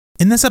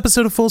In this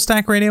episode of Full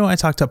Stack Radio, I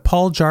talked to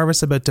Paul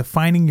Jarvis about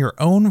defining your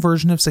own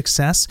version of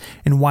success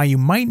and why you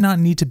might not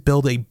need to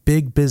build a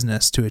big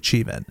business to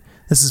achieve it.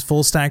 This is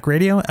Full Stack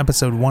Radio,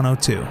 episode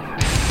 102.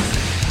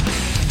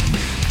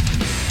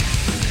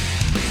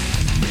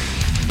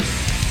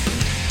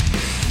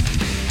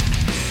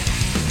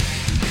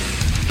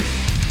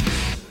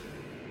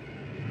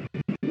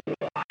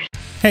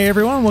 Hey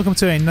everyone, welcome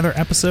to another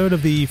episode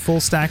of the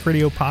Full Stack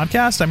Radio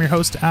podcast. I'm your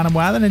host, Adam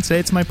Wathen, and today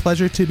it's my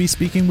pleasure to be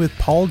speaking with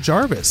Paul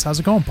Jarvis. How's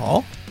it going,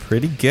 Paul?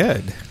 Pretty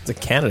good. It's a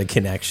Canada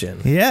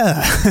connection.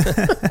 Yeah.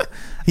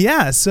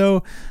 Yeah,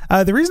 so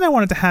the reason I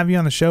wanted to have you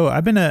on the show,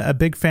 I've been a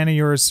big fan of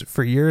yours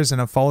for years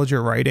and I've followed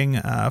your writing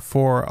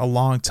for a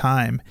long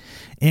time.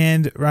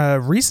 And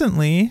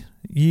recently,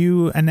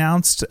 you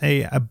announced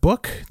a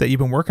book that you've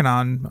been working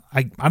on.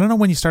 I don't know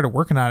when you started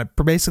working on it,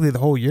 but basically the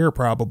whole year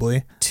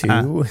probably.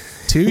 2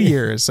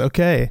 years,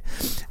 okay.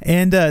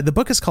 And the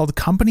book is called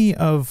Company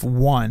of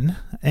One.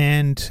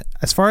 And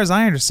as far as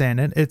I understand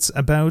it, it's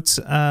about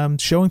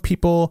showing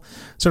people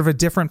sort of a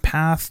different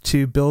path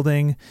to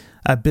building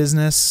a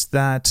business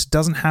that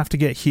doesn't have to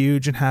get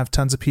huge and have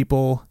tons of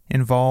people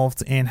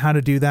involved, and how to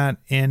do that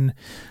in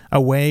a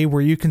way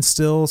where you can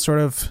still sort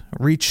of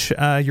reach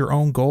your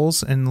own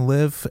goals and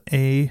live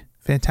a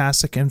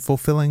fantastic and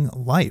fulfilling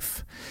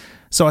life.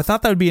 So I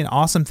thought that would be an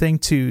awesome thing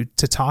to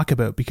talk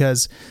about,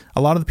 because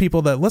a lot of the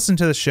people that listen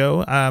to the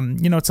show,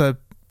 it's a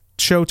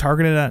show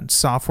targeted at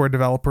software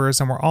developers,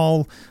 and we're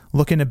all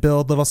looking to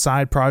build little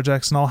side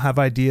projects and all have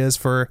ideas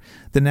for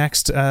the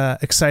next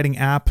exciting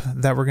app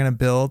that we're going to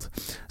build.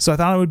 So I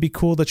thought it would be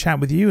cool to chat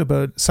with you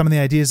about some of the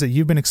ideas that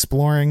you've been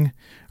exploring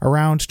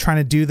around trying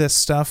to do this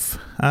stuff,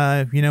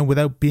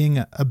 without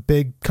being a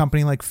big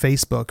company like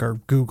Facebook or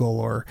Google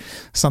or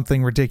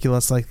something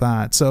ridiculous like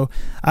that. So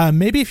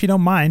maybe if you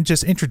don't mind,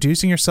 just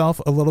introducing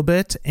yourself a little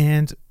bit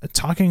and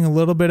talking a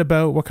little bit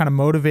about what kind of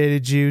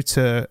motivated you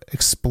to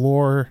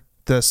explore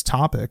this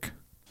topic.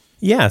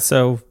 Yeah,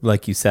 so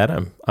like you said,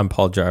 I'm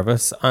Paul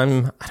Jarvis. I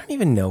don't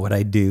even know what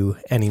I do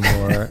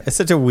anymore. It's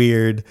such a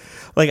weird,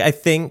 I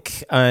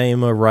think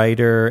I'm a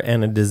writer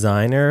and a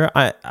designer.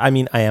 I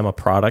mean, I am a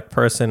product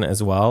person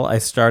as well. I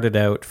started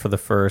out for the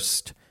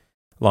first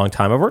long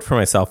time. I've worked for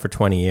myself for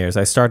 20 years.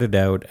 I started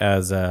out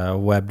as a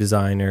web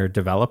designer,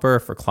 developer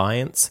for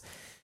clients.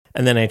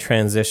 And then I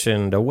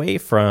transitioned away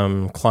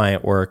from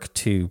client work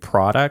to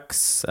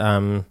products,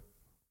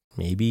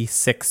 maybe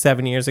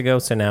 6-7 years ago.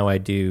 So now I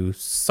do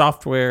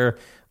software,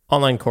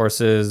 online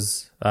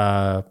courses,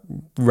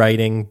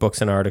 writing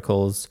books and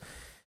articles,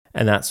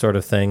 and that sort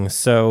of thing.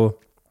 So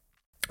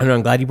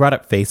I'm glad you brought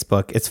up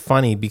Facebook. It's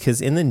funny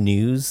because in the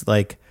news,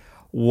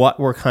 what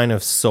we're kind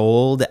of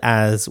sold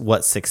as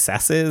what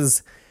success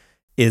is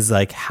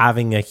like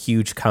having a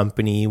huge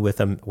company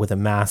with a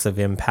massive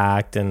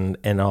impact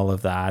and all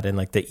of that, and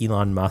like the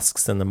Elon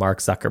Musks and the Mark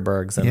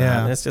Zuckerbergs and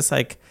that. And it's just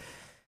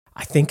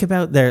I think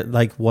about their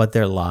what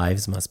their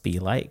lives must be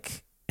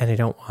like, and I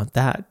don't want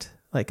that.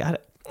 I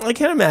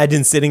can't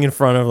imagine sitting in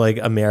front of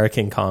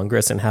American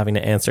Congress and having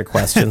to answer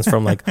questions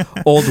from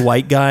old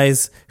white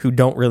guys who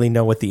don't really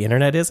know what the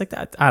internet is.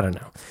 That, I don't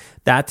know.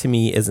 That to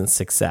me isn't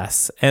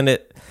success. And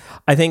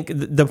I think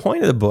the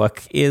point of the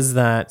book is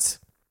that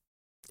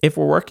if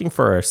we're working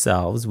for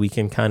ourselves, we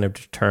can kind of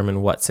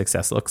determine what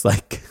success looks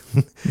like.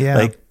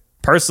 Yeah.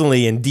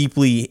 Personally and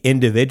deeply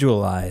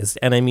individualized.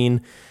 And I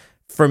mean,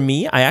 for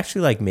me, I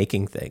actually like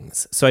making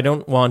things. So I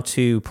don't want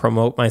to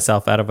promote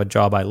myself out of a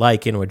job I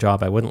like into a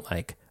job I wouldn't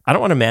like. I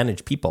don't want to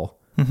manage people.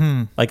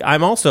 Mm-hmm.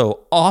 I'm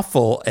also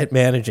awful at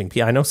managing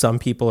people. I know some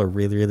people are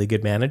really, really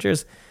good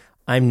managers.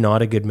 I'm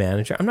not a good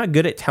manager. I'm not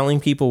good at telling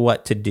people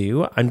what to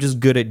do. I'm just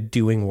good at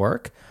doing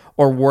work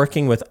or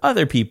working with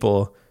other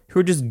people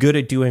who are just good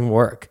at doing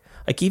work.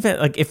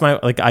 Even if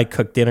I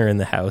cook dinner in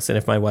the house, and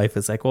if my wife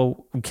is like,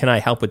 well, can I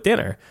help with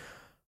dinner?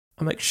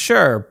 I'm like,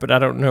 sure, but I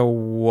don't know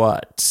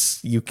what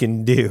you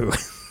can do.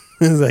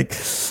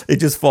 It's it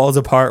just falls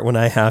apart when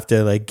I have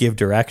to give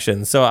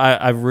direction. So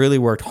I've really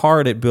worked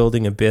hard at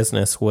building a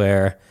business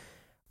where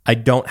I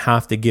don't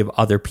have to give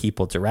other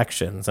people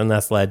directions. And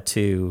that's led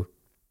to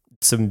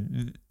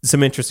some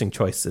interesting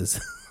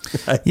choices.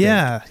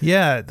 Yeah.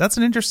 That's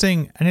an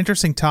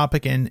interesting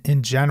topic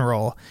in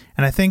general.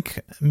 And I think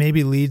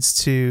maybe leads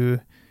to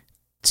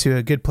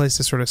a good place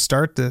to sort of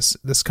start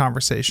this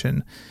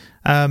conversation.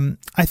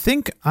 I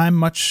think I'm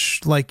much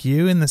like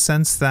you in the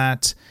sense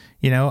that,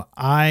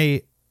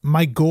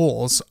 my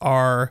goals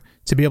are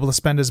to be able to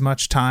spend as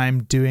much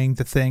time doing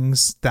the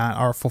things that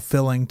are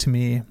fulfilling to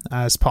me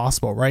as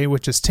possible, right?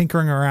 Which is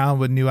tinkering around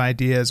with new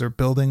ideas or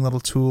building little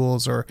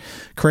tools or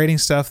creating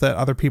stuff that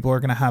other people are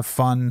going to have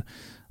fun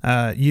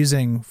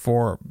using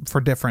for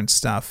different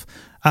stuff.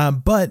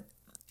 But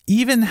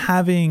even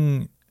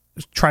having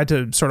tried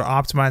to sort of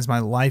optimize my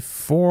life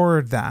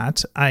for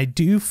that, I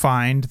do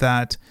find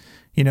that,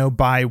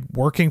 by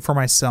working for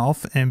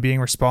myself and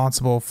being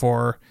responsible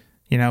for,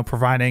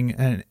 providing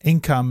an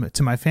income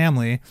to my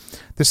family,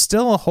 there's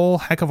still a whole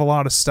heck of a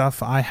lot of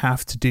stuff I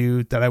have to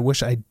do that I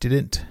wish I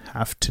didn't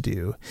have to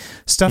do.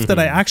 Stuff that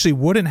I actually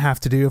wouldn't have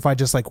to do if I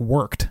just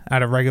worked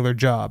at a regular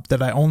job,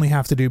 that I only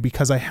have to do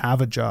because I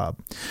have a job.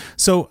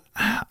 So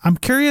I'm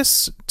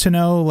curious to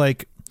know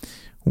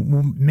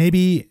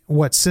maybe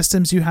what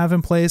systems you have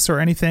in place or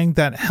anything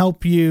that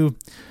help you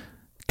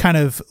kind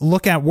of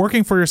look at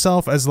working for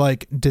yourself as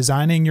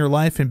designing your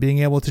life and being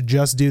able to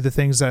just do the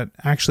things that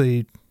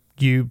actually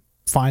you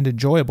find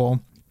enjoyable,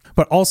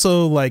 but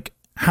also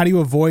how do you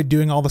avoid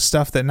doing all the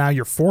stuff that now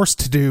you're forced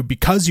to do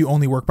because you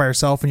only work by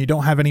yourself and you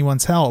don't have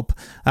anyone's help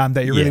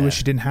that you really wish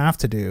you didn't have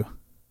to do.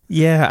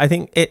 Yeah, I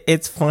think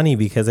it's funny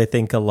because I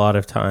think a lot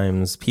of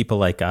times people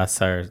like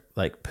us are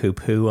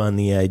poo-poo on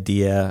the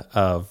idea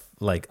of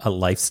a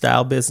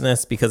lifestyle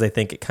business, because I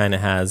think it kind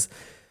of has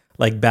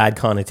bad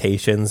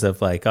connotations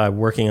of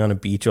working on a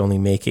beach only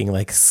making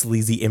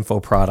sleazy info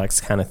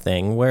products kind of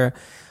thing, where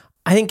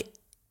I think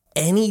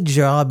any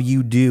job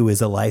you do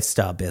is a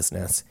lifestyle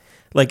business.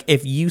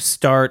 If you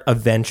start a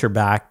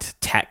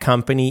venture-backed tech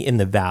company in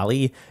the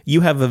Valley,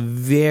 you have a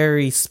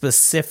very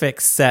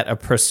specific set of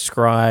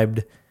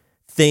prescribed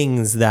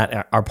things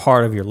that are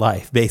part of your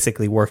life,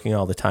 basically working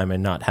all the time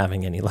and not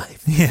having any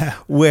life. Yeah.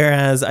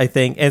 Whereas I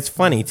think it's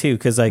funny too,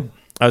 because I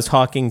was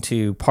talking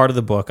to part of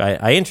the book.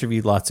 I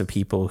interviewed lots of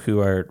people who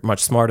are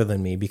much smarter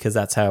than me, because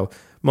that's how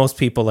most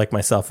people like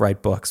myself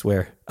write books,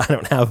 where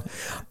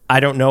I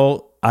don't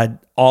know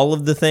all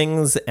of the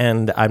things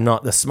and I'm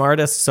not the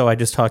smartest. So I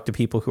just talk to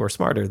people who are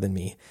smarter than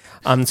me.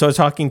 So I was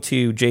talking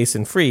to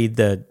Jason Fried,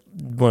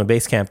 one of the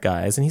Basecamp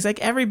guys, and he's like,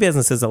 every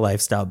business is a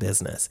lifestyle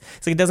business.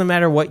 It's it doesn't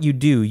matter what you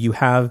do. You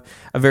have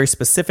a very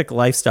specific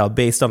lifestyle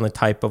based on the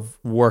type of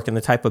work and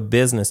the type of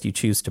business you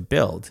choose to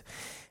build.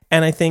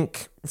 And I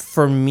think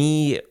for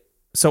me,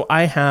 so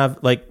I have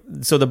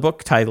so the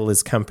book title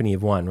is Company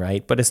of One,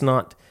 right? But it's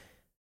not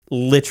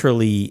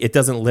literally, it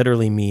doesn't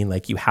literally mean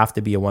you have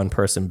to be a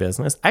one-person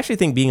business. I actually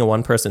think being a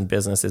one-person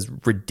business is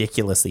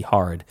ridiculously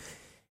hard.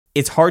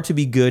 It's hard to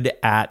be good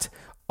at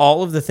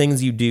all of the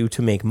things you do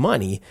to make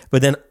money,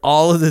 but then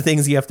all of the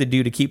things you have to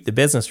do to keep the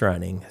business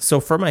running. So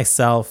for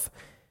myself,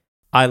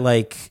 I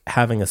like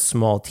having a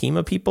small team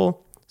of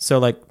people.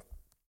 So I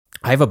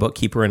have a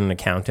bookkeeper and an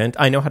accountant.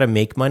 I know how to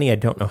make money. I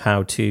don't know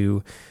how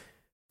to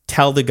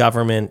tell the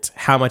government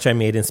how much I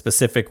made in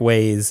specific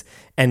ways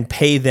and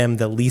pay them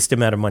the least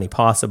amount of money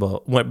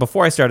possible.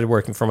 Before I started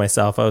working for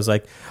myself, I was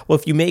like, well,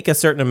 if you make a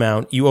certain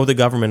amount, you owe the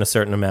government a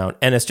certain amount,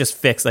 and it's just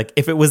fixed.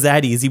 If it was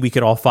that easy, we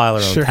could all file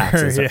our own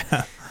taxes.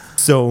 Yeah.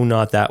 So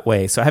not that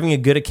way. So having a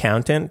good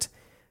accountant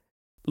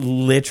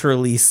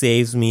literally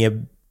saves me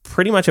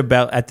pretty much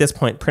about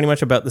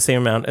the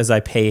same amount as I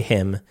pay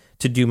him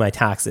to do my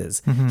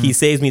taxes. Mm-hmm. He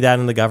saves me that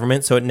in the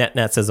government, so it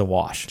nets as a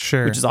wash,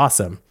 which is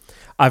awesome.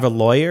 I have a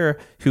lawyer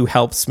who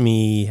helps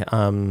me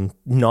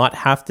not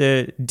have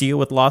to deal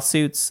with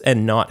lawsuits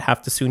and not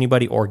have to sue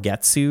anybody or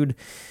get sued.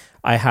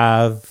 I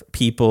have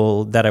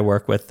people that I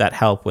work with that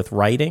help with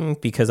writing,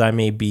 because I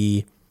may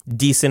be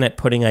decent at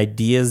putting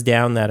ideas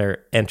down that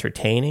are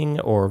entertaining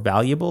or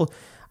valuable.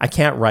 I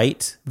can't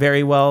write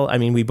very well. I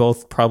mean, we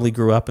both probably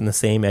grew up in the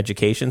same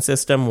education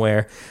system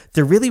where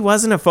there really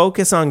wasn't a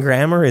focus on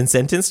grammar and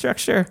sentence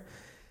structure.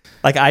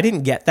 I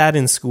didn't get that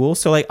in school.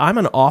 So I'm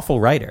an awful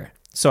writer.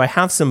 So I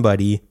have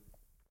somebody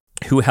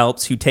who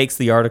takes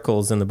the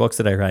articles and the books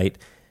that I write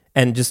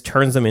and just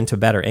turns them into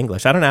better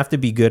English. I don't have to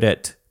be good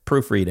at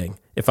proofreading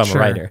if I'm a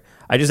writer.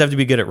 I just have to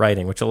be good at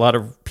writing, which a lot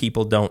of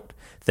people don't.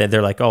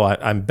 They're like, oh,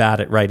 I'm bad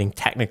at writing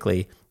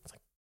technically.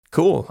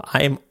 Cool.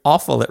 I am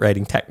awful at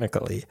writing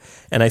technically.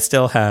 And I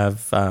still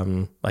have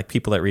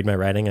people that read my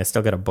writing. I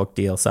still get a book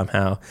deal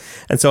somehow.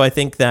 And so I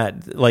think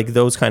that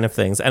those kind of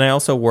things. And I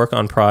also work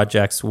on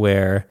projects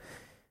where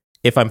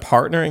if I'm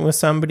partnering with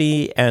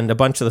somebody, and a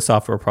bunch of the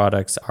software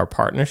products are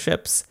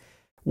partnerships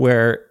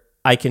where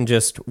I can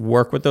just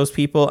work with those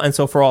people. And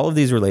so for all of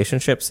these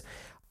relationships,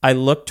 I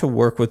look to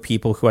work with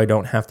people who I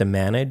don't have to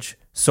manage.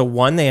 So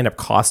one, they end up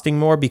costing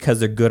more because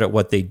they're good at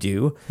what they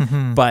do,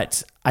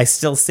 but I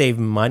still save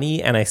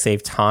money and I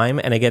save time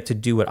and I get to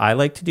do what I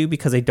like to do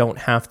because I don't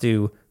have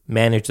to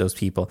manage those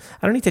people.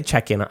 I don't need to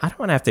check in. I don't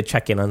want to have to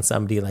check in on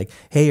somebody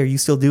hey, are you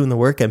still doing the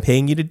work I'm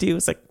paying you to do?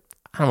 It's I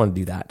don't want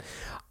to do that.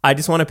 I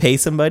just want to pay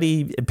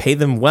somebody, pay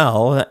them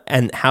well,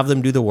 and have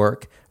them do the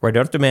work where I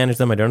don't have to manage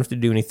them. I don't have to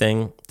do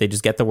anything. They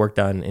just get the work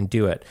done and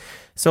do it.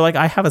 So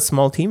I have a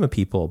small team of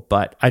people,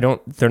 but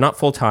they're not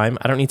full time.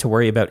 I don't need to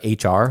worry about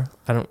HR.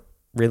 I don't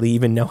really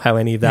even know how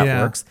any of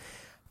that works.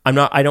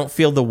 I don't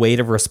feel the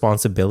weight of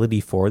responsibility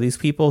for these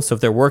people. So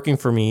if they're working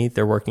for me,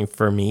 they're working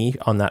for me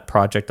on that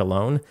project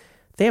alone.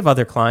 They have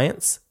other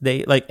clients.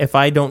 They if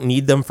I don't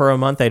need them for a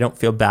month, I don't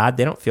feel bad.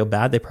 They don't feel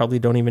bad. They probably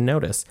don't even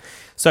notice.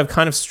 So I've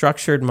kind of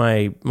structured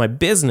my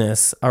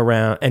business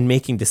around and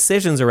making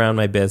decisions around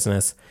my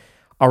business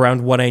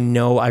around what I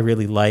know I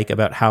really like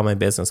about how my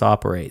business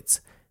operates,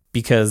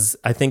 because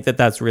I think that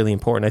that's really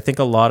important. I think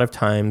a lot of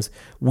times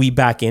we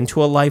back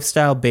into a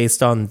lifestyle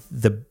based on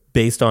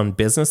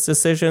business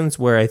decisions,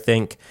 where I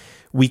think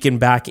we can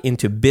back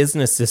into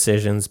business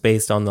decisions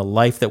based on the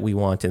life that we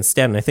want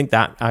instead. And I think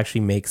that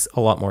actually makes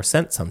a lot more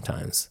sense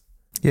sometimes.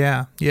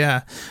 Yeah.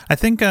 I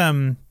think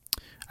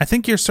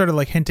you're sort of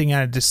like hinting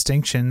at a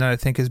distinction that I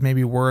think is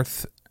maybe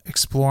worth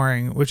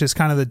exploring, which is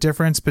kind of the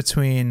difference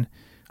between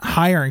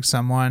hiring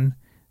someone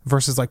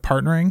versus like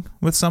partnering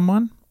with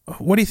someone.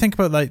 What do you think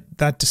about like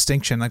that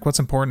distinction? Like, what's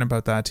important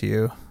about that to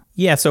you?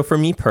 Yeah. So for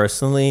me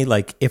personally,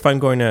 like if I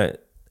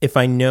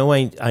know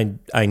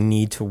I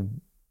need to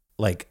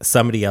like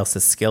somebody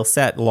else's skill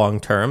set long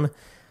term,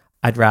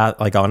 I'd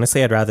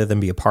rather than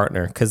be a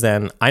partner, because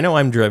then I know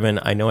I'm driven.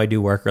 I know I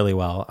do work really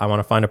well. I want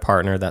to find a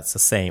partner that's the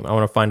same. I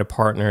want to find a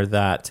partner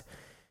that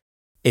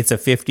it's a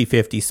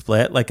 50-50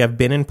 split. Like I've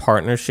been in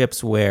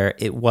partnerships where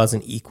it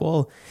wasn't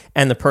equal,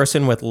 and the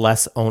person with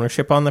less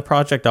ownership on the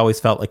project always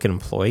felt like an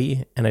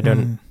employee. And I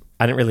didn't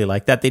really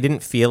like that. They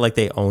didn't feel like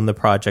they owned the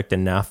project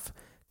enough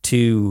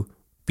to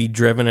be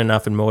driven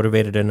enough and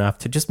motivated enough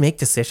to just make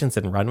decisions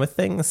and run with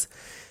things.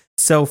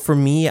 So for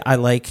me, I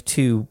like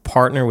to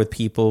partner with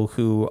people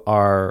who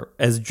are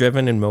as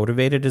driven and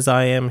motivated as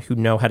I am, who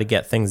know how to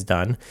get things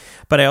done.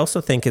 But I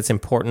also think it's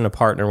important to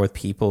partner with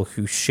people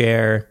who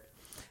share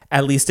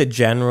at least a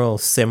general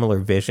similar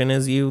vision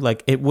as you.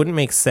 Like it wouldn't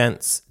make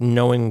sense,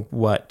 knowing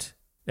what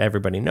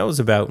everybody knows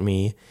about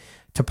me,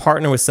 to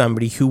partner with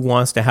somebody who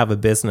wants to have a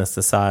business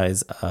the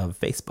size of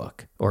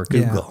Facebook or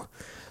Google.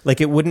 Yeah.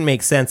 Like it wouldn't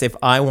make sense if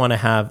I want to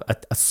have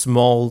a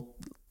small,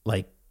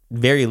 like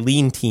very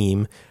lean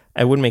team.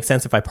 It wouldn't make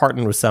sense if I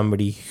partnered with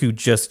somebody who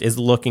just is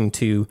looking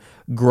to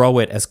grow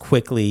it as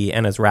quickly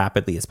and as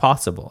rapidly as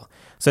possible.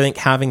 So I think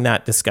having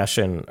that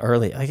discussion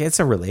early, like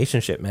it's a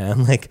relationship,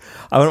 man. Like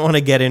I wouldn't want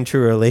to get into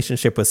a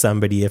relationship with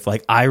somebody if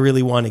like I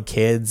really wanted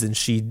kids and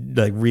she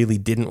like really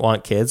didn't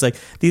want kids. Like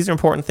these are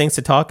important things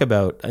to talk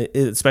about,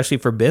 especially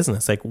for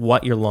business, like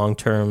what your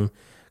long-term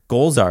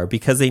goals are,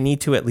 because they need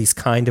to at least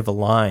kind of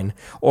align,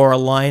 or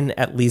align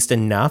at least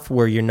enough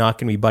where you're not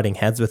going to be butting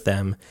heads with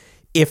them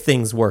if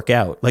things work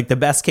out. Like the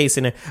best case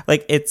in it,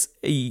 like it's,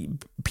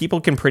 people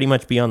can pretty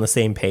much be on the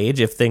same page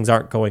if things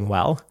aren't going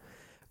well.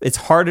 It's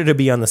harder to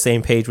be on the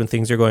same page when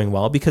things are going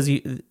well, because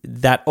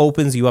that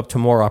opens you up to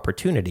more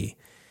opportunity.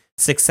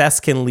 Success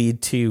can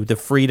lead to the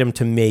freedom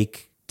to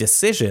make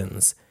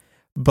decisions,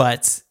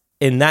 but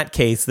in that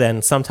case,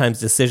 then sometimes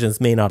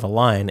decisions may not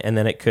align, and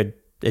then it could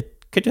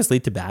just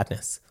lead to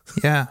badness.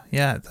 Yeah,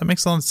 that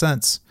makes a lot of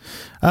sense.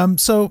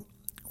 So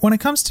when it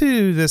comes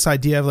to this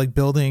idea of like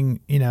building,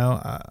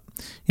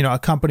 a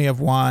company of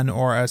one,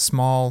 or a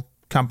small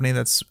company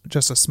that's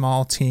just a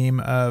small team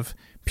of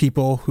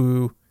people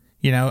who,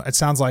 it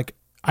sounds like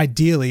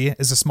ideally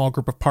is a small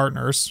group of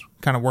partners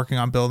kind of working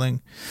on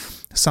building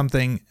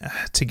something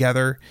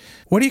together.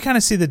 What do you kind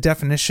of see the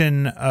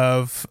definition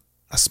of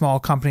a small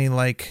company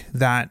like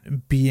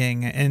that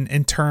being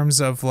in terms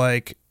of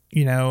like,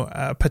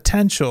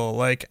 potential,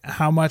 like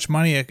how much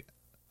money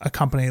a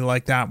company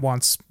like that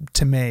wants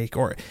to make,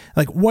 or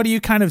like what do you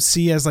kind of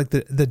see as like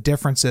the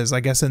differences, I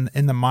guess, in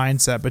the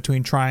mindset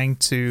between trying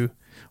to,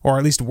 or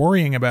at least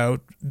worrying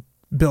about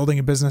building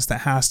a business that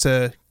has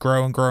to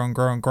grow and grow and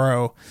grow and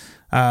grow,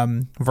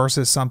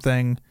 versus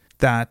something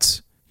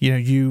that,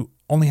 you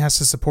only has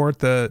to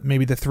support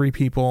maybe the three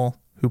people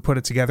who put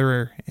it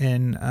together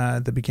in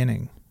the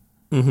beginning.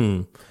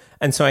 Mm-hmm.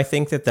 And so I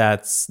think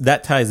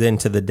that ties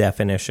into the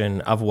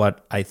definition of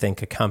what I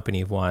think a company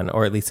of one,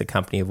 or at least a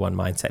company of one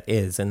mindset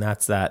is. And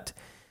that's that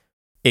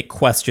it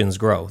questions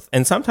growth.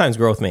 And sometimes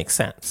growth makes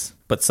sense,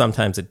 but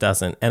sometimes it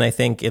doesn't. And I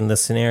think in the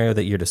scenario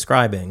that you're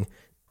describing,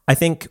 I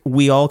think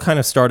we all kind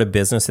of start a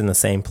business in the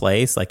same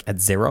place, like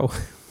at zero.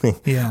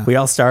 Yeah. We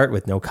all start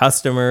with no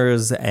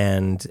customers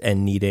and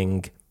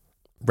needing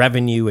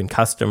revenue and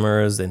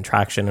customers and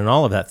traction and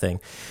all of that thing.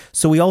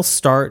 So we all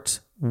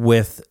start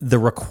with the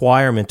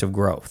requirement of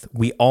growth.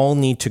 We all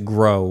need to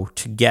grow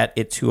to get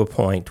it to a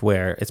point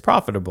where it's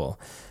profitable.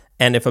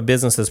 And if a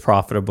business is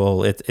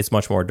profitable, it's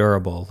much more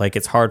durable. Like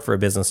it's hard for a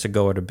business to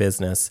go out of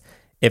business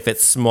if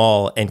it's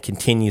small and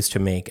continues to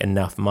make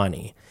enough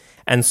money.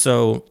 And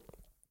so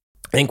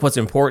I think what's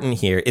important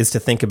here is to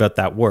think about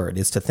that word,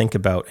 is to think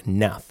about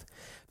enough.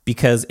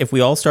 Because if we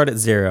all start at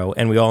zero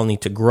and we all need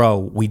to grow,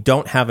 we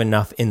don't have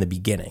enough in the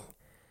beginning.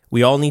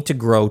 We all need to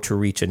grow to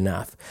reach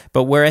enough.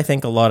 But where I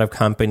think a lot of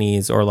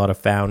companies or a lot of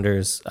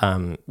founders,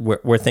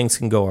 where things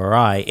can go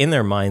awry in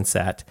their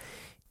mindset,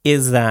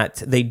 is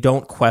that they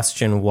don't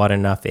question what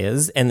enough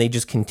is, and they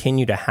just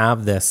continue to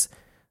have this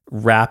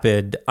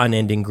rapid,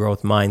 unending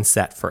growth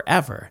mindset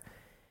forever.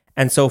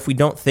 And so if we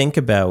don't think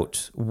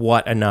about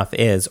what enough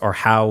is, or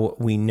how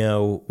we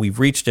know we've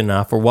reached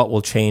enough, or what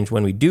will change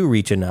when we do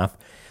reach enough,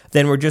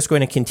 then we're just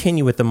going to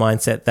continue with the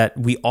mindset that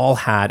we all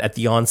had at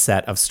the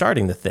onset of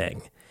starting the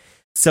thing.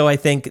 So I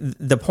think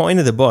the point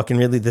of the book, and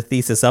really the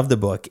thesis of the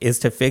book, is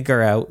to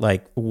figure out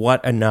like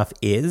what enough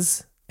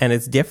is. And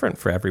it's different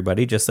for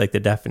everybody, just like the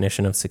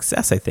definition of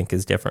success, I think,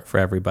 is different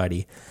for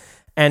everybody.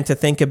 And to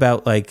think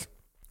about like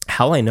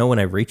how I know when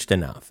I've reached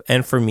enough.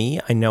 And for me,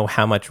 I know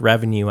how much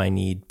revenue I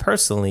need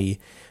personally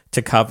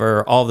to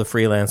cover all the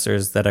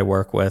freelancers that I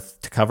work with,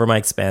 to cover my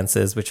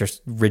expenses, which are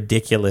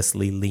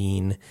ridiculously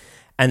lean,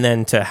 and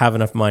then to have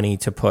enough money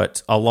to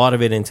put a lot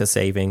of it into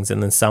savings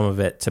and then some of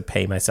it to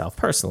pay myself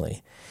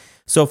personally.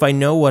 So if I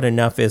know what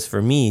enough is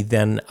for me,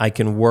 then I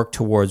can work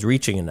towards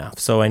reaching enough.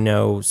 So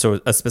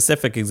a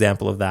specific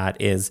example of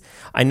that is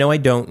I know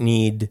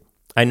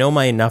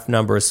my enough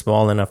number is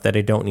small enough that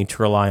I don't need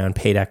to rely on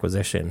paid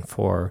acquisition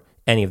for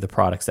any of the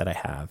products that I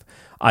have.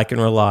 I can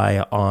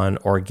rely on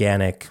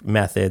organic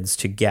methods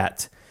to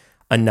get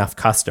enough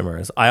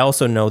customers. I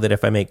also know that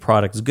if I make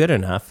products good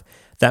enough,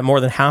 that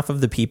more than half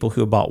of the people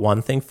who have bought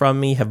one thing from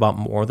me have bought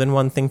more than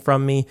one thing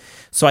from me.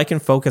 So I can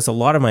focus a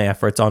lot of my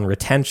efforts on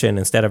retention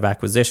instead of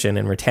acquisition,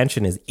 and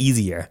retention is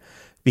easier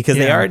because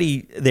they're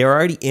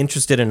already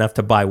interested enough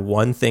to buy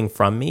one thing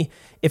from me.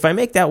 If I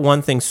make that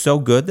one thing so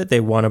good that they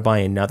want to buy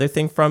another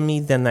thing from me,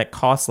 then that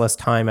costs less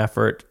time,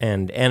 effort,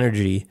 and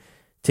energy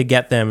to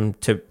get them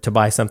to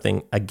buy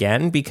something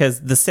again,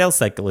 because the sales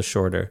cycle is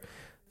shorter.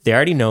 They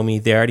already know me.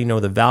 They already know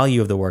the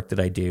value of the work that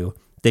I do.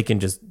 They can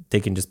just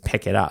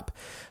pick it up.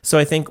 So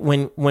I think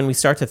when we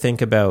start to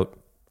think about,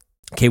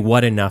 okay,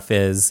 what enough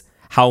is,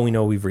 how we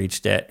know we've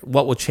reached it,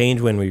 what will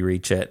change when we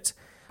reach it,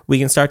 we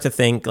can start to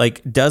think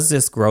like, does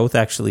this growth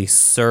actually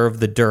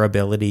serve the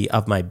durability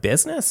of my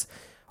business?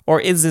 Or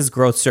is this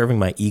growth serving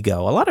my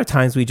ego? A lot of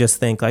times we just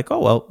think like, oh,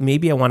 well,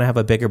 maybe I want to have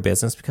a bigger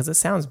business because it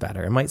sounds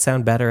better. It might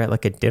sound better at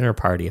like a dinner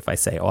party if I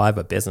say, oh, I have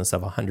a business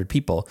of 100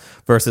 people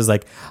versus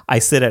like I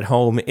sit at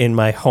home in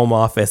my home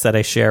office that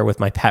I share with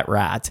my pet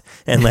rat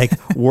and like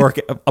work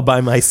by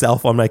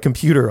myself on my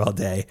computer all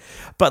day.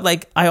 But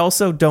like, I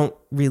also don't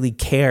really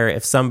care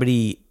if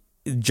somebody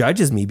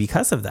judges me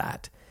because of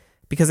that,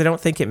 because I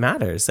don't think it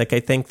matters. Like,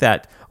 I think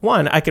that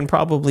one, I can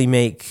probably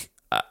make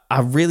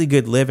a really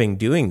good living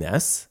doing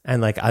this.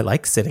 And like, I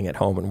like sitting at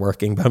home and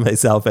working by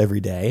myself every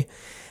day.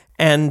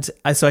 And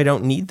so I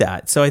don't need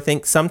that. So I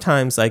think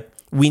sometimes like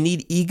we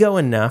need ego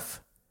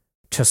enough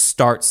to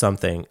start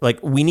something. Like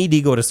we need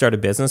ego to start a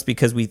business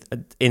because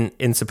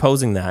in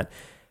supposing that,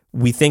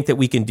 we think that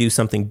we can do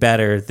something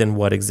better than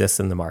what exists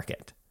in the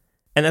market.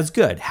 And that's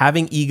good.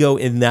 Having ego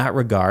in that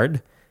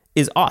regard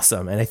is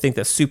awesome. And I think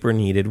that's super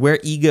needed. Where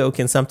ego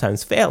can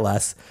sometimes fail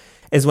us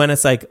is when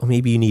it's like, oh,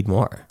 maybe you need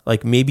more.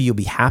 Like maybe you'll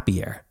be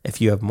happier if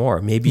you have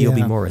more. Maybe you'll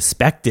be more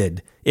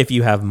respected if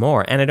you have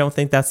more. And I don't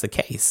think that's the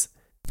case.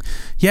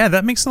 Yeah,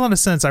 that makes a lot of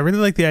sense. I really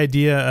like the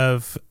idea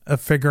of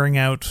figuring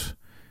out,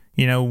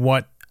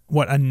 what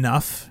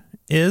enough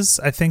is.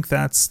 I think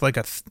that's like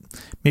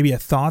maybe a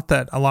thought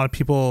that a lot of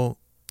people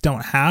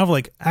don't have,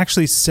 like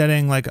actually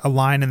setting like a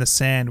line in the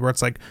sand where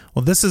it's like,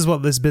 well, this is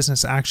what this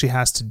business actually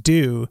has to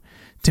do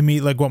to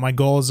meet like what my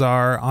goals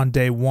are on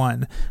day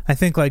one. I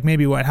think like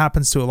maybe what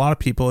happens to a lot of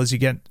people is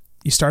you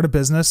start a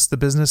business, the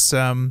business,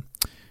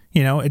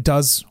 it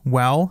does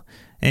well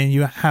and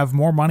you have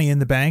more money in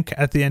the bank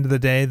at the end of the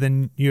day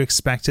than you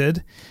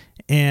expected.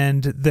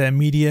 And the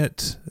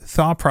immediate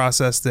thought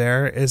process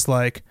there is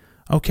like,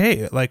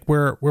 okay, like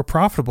we're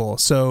profitable.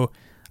 So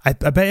I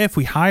bet if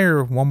we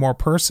hire one more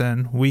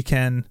person, we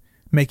can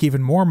make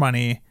even more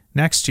money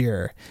next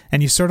year.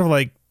 And you sort of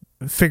like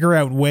figure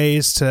out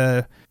ways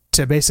to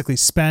basically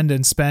spend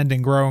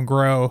and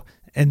grow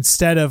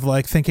instead of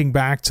like thinking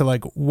back to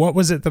like, what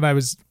was it that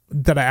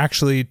I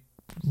actually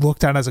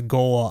looked at as a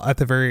goal at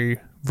the very,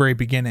 very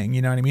beginning.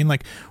 You know what I mean?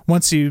 Like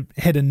once you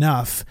hit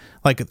enough,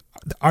 like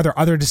are there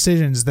other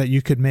decisions that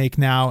you could make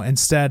now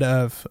instead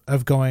of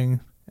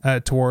going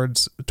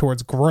towards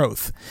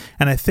growth?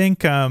 And I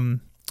think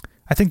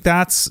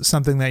that's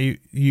something that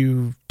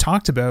you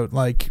talked about,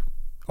 like,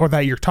 or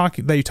that you talk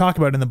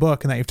about in the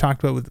book and that you've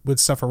talked about with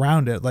stuff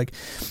around it. Like,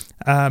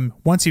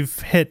 once you've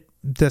hit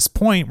this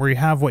point where you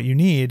have what you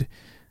need,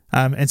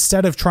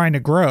 instead of trying to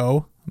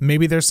grow,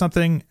 maybe there's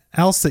something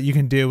else that you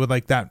can do with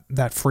like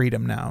that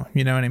freedom now.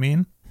 You know what I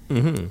mean?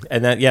 Mm-hmm.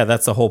 And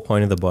that's the whole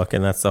point of the book.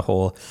 And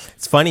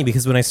it's funny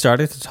because when I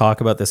started to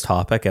talk about this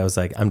topic, I was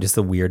like, I'm just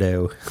a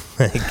weirdo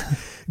like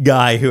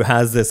guy who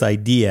has this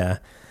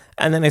idea.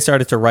 And then I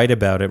started to write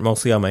about it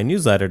mostly on my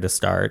newsletter to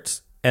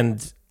start.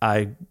 And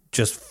I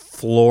just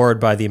floored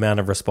by the amount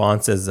of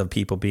responses of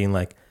people being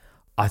like,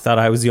 I thought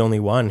I was the only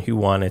one who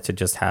wanted to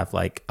just have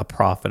like a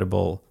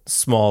profitable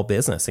small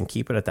business and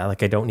keep it at that.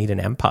 Like I don't need an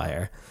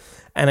empire.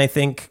 And I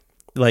think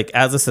like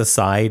as a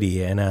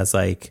society and as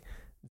like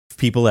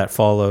people that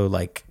follow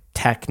like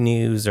tech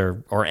news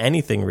or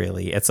anything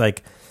really, it's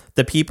like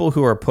the people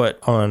who are put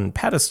on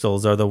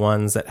pedestals are the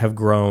ones that have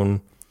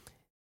grown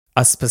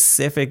a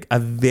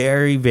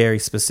very, very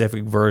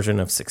specific version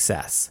of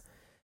success.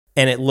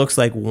 And it looks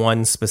like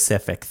one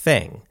specific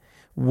thing,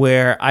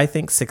 where I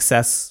think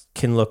success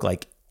can look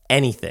like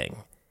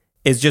anything.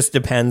 It just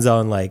depends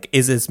on like,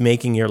 is this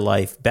making your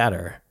life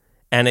better?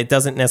 And it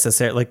doesn't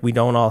necessarily, like, we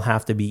don't all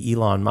have to be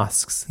Elon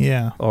Musks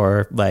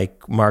or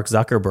like Mark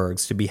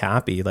Zuckerbergs to be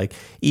happy. Like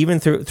even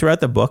throughout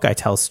the book, I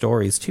tell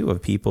stories too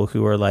of people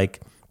who are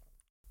like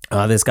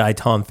this guy,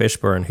 Tom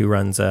Fishburne, who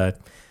runs a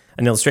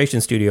an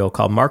illustration studio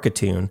called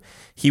Marketoon.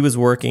 He was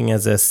working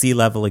as a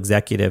C-level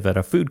executive at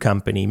a food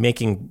company,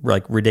 making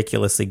like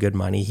ridiculously good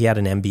money. He had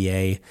an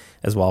MBA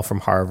as well from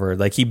Harvard.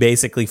 Like he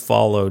basically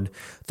followed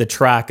the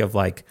track of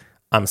like,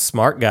 I'm a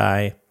smart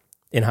guy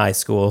in high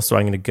school, so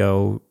I'm going to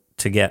go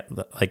to get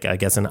like, I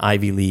guess, an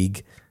Ivy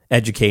League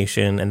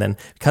education, and then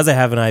because I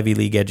have an Ivy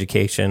League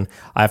education,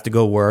 I have to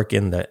go work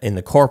in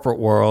the corporate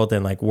world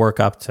and like work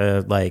up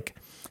to like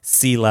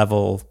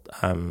C-level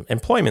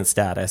employment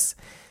status.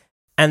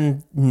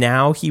 And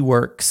now he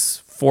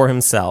works for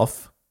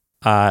himself,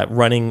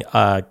 running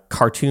a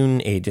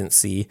cartoon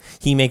agency.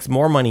 He makes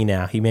more money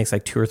now. He makes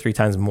like 2 or 3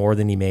 times more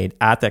than he made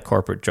at that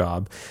corporate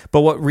job.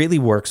 But what really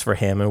works for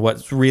him, and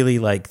what's really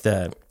like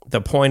the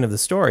point of the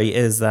story,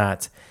 is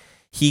that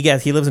he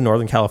lives in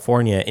Northern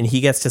California, and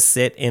he gets to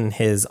sit in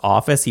his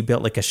office. He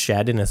built like a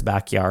shed in his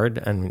backyard,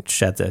 and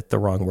shed's the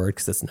wrong word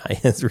because it's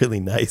nice. It's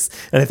really nice.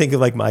 And I think of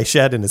like my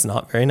shed, and it's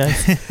not very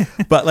nice.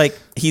 But like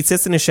he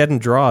sits in his shed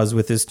and draws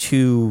with his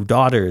 2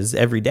 daughters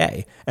every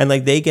day. And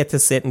like they get to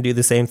sit and do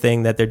the same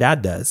thing that their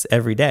dad does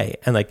every day.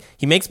 And like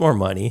he makes more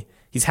money.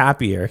 He's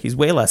happier. He's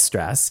way less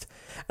stressed.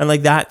 And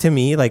like that, to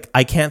me, like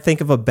I can't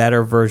think of a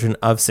better version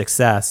of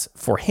success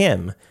for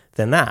him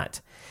than that.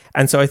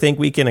 And so I think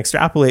we can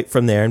extrapolate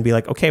from there and be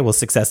like, okay, well,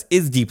 success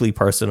is deeply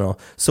personal.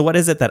 So what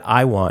is it that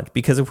I want?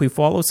 Because if we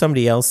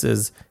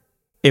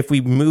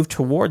move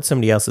towards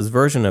somebody else's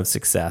version of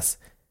success,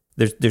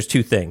 there's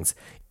 2 things.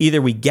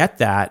 Either we get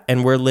that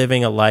and we're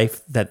living a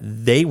life that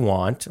they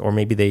want, or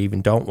maybe they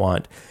even don't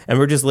want, and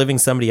we're just living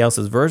somebody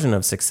else's version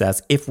of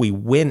success if we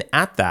win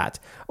at that.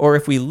 Or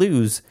if we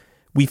lose,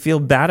 we feel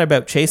bad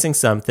about chasing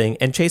something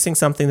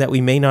that we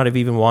may not have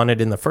even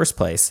wanted in the first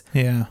place.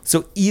 Yeah.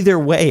 So either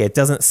way, it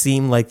doesn't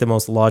seem like the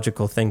most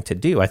logical thing to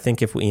do. I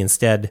think if we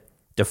instead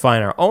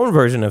define our own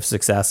version of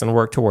success and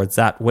work towards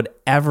that,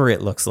 whatever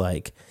it looks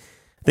like,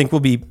 I think we'll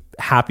be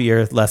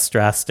happier, less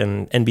stressed,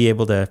 and be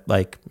able to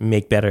like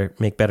make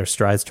better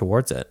strides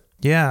towards it.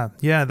 Yeah.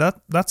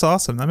 That's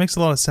awesome. That makes a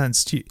lot of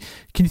sense. Can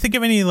you think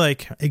of any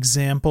like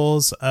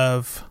examples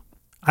of,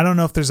 I don't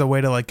know if there's a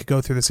way to like go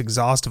through this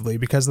exhaustively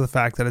because of the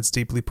fact that it's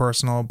deeply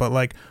personal, but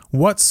like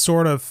what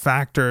sort of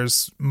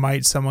factors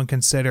might someone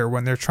consider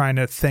when they're trying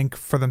to think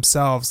for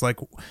themselves? Like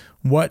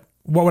what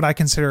would I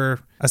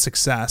consider a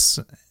success,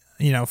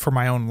 for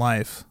my own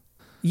life?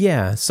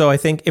 Yeah. So I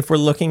think if we're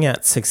looking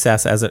at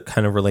success as it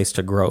kind of relates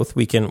to growth,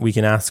 we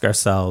can ask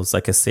ourselves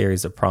like a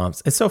series of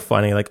prompts. It's so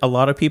funny. Like a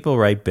lot of people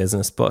write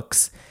business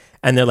books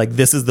and they're like,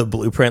 this is the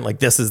blueprint. Like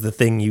this is the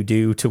thing you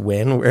do to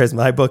win. Whereas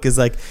my book is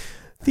like,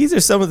 these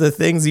are some of the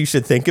things you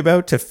should think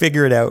about to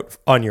figure it out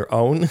on your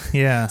own.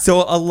 Yeah.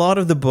 So a lot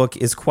of the book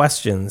is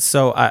questions.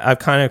 So I've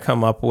kind of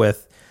come up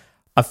with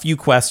a few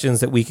questions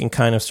that we can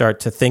kind of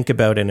start to think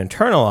about and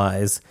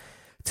internalize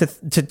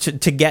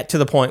to get to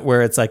the point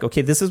where it's like,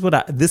 okay, this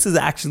is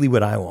actually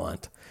what I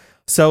want.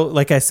 So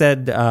like I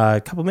said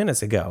a couple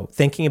minutes ago,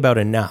 thinking about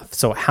enough.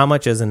 So how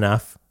much is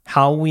enough?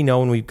 How will we know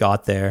when we've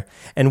got there?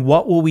 And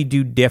what will we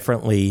do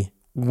differently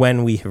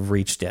when we have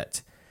reached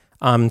it?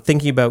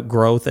 Thinking about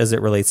growth as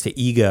it relates to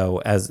ego,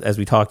 as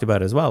we talked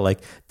about as well. Like,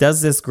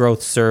 does this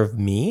growth serve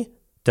me?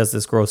 Does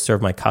this growth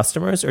serve my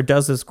customers? Or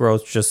does this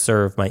growth just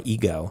serve my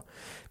ego?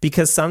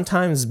 Because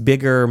sometimes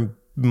bigger,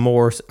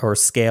 more, or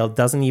scale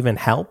doesn't even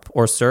help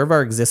or serve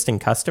our existing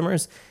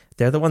customers.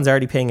 They're the ones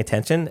already paying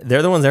attention.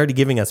 They're the ones already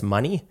giving us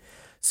money.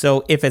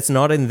 So if it's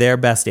not in their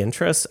best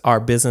interest, our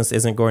business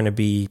isn't going to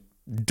be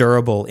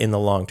durable in the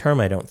long term,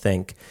 I don't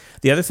think.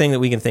 The other thing that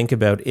we can think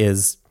about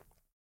is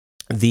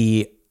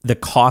the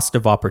cost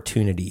of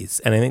opportunities.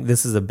 And I think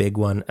this is a big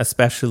one,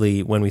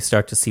 especially when we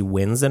start to see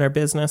wins in our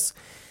business,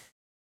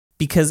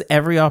 because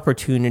every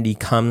opportunity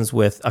comes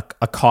with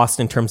a cost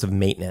in terms of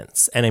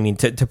maintenance. And I mean,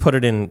 to put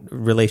it in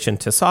relation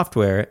to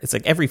software, it's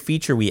like every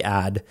feature we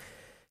add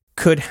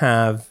could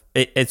have,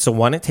 so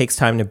 1, it takes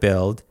time to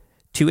build.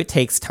 2, it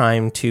takes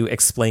time to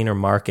explain or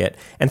market.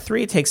 And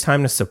 3, it takes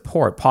time to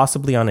support,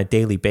 possibly on a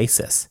daily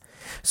basis.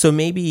 So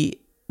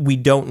maybe we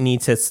don't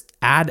need to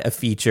add a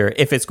feature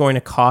if it's going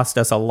to cost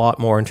us a lot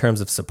more in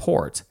terms of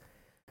support,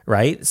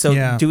 right?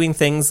 So doing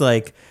things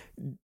like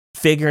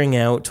figuring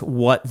out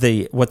what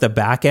the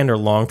back end or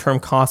long-term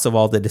costs of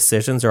all the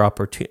decisions or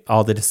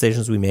all the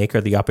decisions we make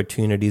or the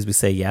opportunities we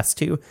say yes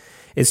to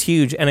is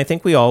huge. And I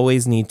think we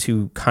always need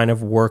to kind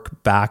of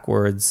work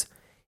backwards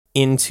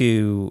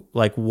into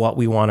like what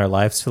we want our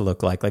lives to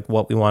look like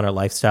what we want our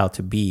lifestyle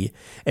to be,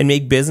 and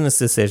make business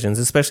decisions,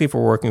 especially if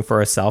we're working for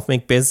ourselves,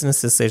 make business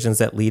decisions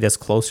that lead us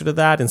closer to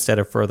that instead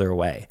of further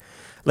away.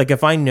 Like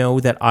if I know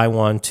that I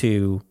want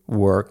to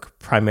work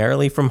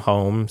primarily from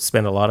home,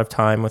 spend a lot of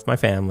time with my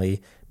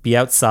family, be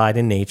outside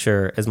in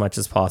nature as much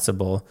as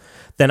possible,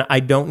 then I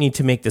don't need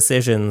to make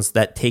decisions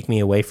that take me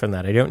away from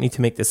that. I don't need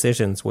to make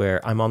decisions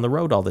where I'm on the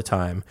road all the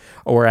time,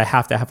 or I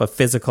have to have a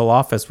physical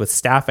office with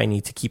staff I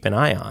need to keep an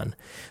eye on.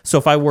 So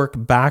if I work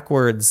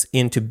backwards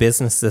into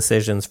business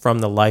decisions from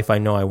the life I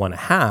know I want to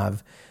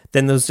have,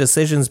 then those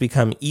decisions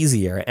become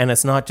easier. And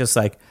it's not just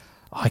like,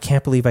 oh, I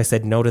can't believe I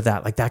said no to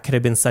that. Like that could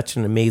have been such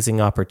an amazing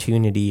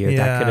opportunity, or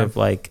that could have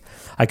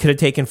I could have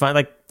taken fun.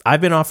 Like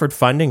I've been offered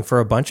funding for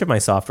a bunch of my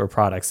software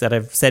products that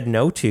I've said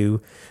no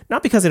to,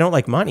 not because I don't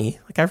like money.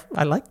 Like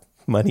I like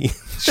money.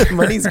 Sure.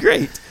 Money's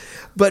great.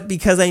 But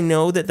because I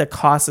know that the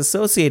costs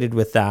associated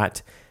with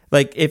that,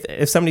 like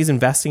if somebody's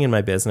investing in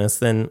my business,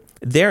 then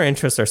their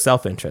interests are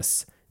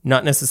self-interests,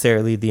 not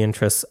necessarily the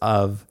interests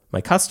of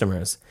my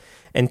customers.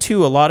 And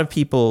two, a lot of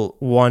people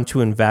want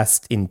to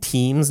invest in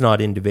teams,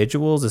 not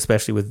individuals,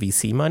 especially with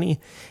VC money.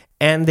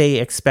 And they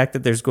expect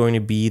that there's going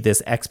to be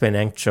this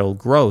exponential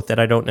growth that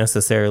I don't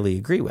necessarily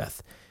agree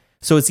with.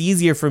 So it's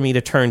easier for me to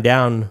turn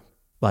down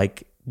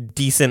like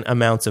decent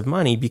amounts of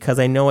money because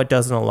I know it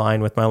doesn't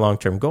align with my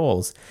long-term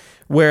goals.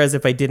 Whereas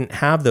if I didn't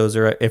have those,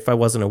 or if I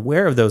wasn't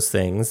aware of those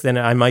things, then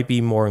I might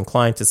be more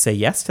inclined to say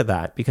yes to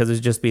that, because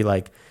it'd just be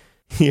like,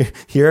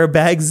 here are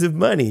bags of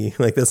money.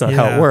 Like, that's not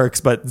how it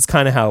works, but it's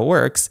kind of how it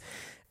works.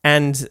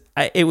 And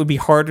it would be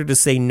harder to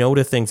say no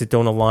to things that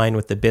don't align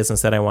with the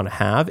business that I want to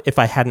have if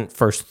I hadn't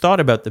first thought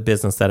about the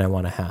business that I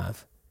want to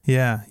have.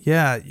 Yeah.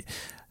 Yeah.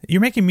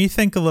 You're making me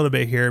think a little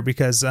bit here,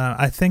 because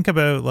I think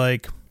about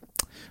like,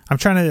 I'm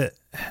trying to,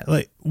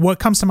 like, what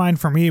comes to mind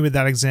for me with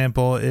that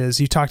example is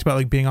you talked about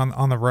like being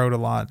on the road a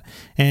lot.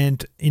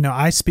 And, you know,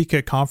 I speak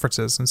at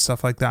conferences and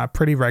stuff like that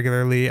pretty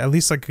regularly, at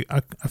least like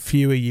a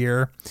few a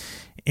year.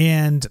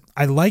 And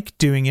I like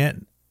doing it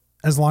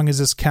as long as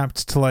it's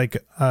kept to like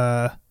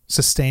a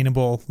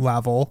sustainable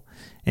level.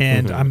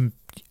 And I'm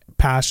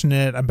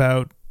passionate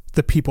about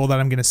the people that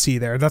I'm going to see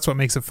there. That's what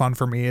makes it fun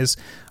for me. Is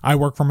I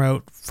work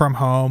remote from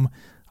home.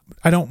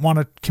 I don't want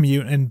to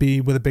commute and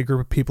be with a big group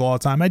of people all the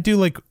time. I do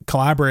like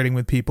collaborating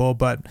with people,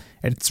 but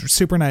it's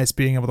super nice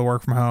being able to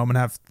work from home and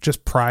have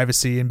just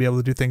privacy and be able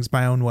to do things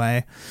my own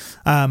way.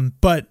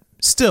 But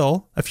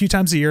still, a few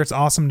times a year, it's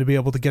awesome to be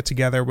able to get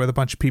together with a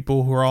bunch of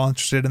people who are all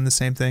interested in the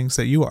same things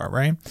that you are,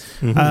 right?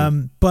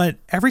 But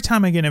every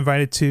time I get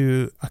invited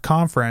to a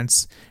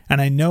conference,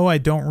 and I know I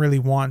don't really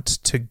want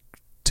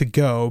to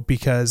go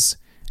because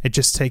it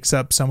just takes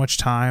up so much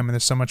time and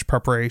there's so much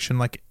preparation.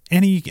 Like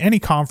any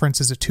conference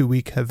is a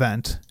 2-week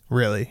event,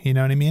 really. You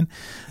know what I mean?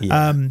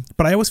 Yeah.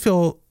 But I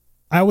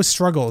always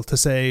struggle to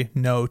say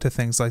no to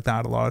things like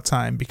that a lot of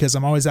time, because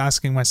I'm always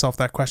asking myself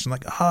that question,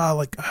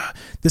 like,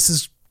 this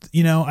is,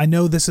 you know, I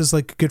know this is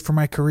like good for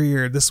my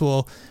career. This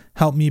will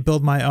help me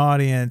build my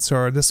audience,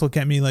 or this will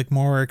get me like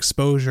more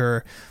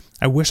exposure.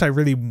 I wish I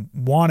really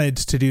wanted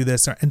to do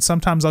this. And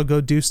sometimes I'll go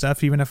do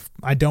stuff even if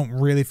I don't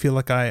really feel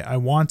like I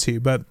want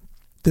to. But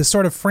this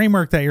sort of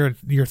framework that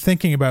you're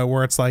thinking about,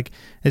 where it's like,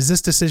 is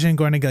this decision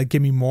going to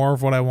give me more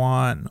of what I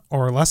want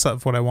or less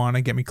of what I want,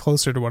 and get me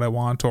closer to what I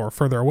want or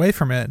further away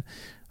from it?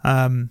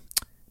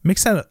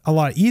 Makes that a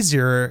lot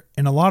easier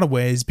in a lot of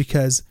ways,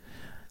 because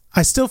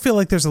I still feel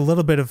like there's a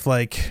little bit of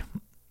like,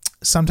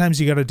 sometimes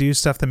you got to do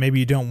stuff that maybe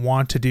you don't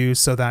want to do,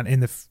 so that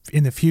in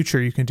the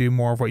future you can do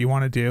more of what you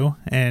want to do.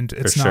 And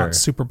it's not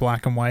super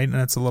black and white, and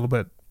it's a little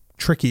bit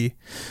tricky.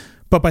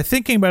 But by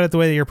thinking about it the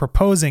way that you're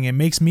proposing, it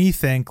makes me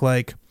think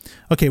like,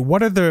 okay,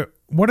 what are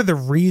the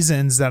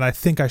reasons that I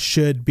think I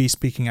should be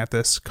speaking at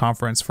this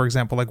conference? For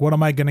example, like, what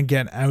am I going to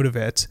get out of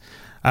it?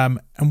 And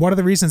what are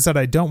the reasons that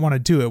I don't want to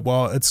do it?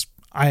 Well,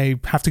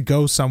 I have to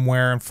go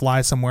somewhere and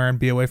fly somewhere and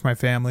be away from my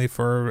family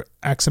for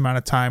X amount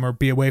of time, or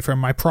be away from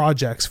my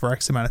projects for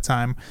X amount of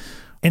time.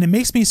 And it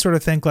makes me sort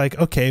of think like,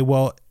 okay,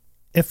 well,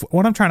 if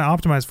what I'm trying to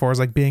optimize for is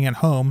like being at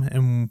home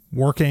and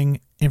working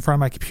in front of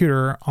my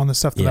computer on the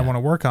stuff that I want to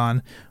work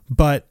on,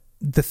 but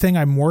the thing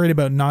I'm worried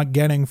about not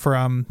getting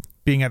from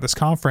being at this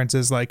conference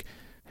is like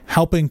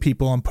helping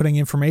people and putting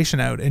information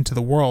out into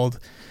the world.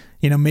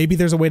 You know, maybe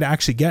there's a way to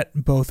actually get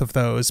both of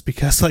those,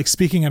 because like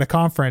speaking at a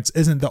conference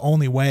isn't the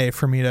only way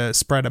for me to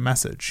spread a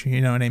message. You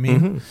know what I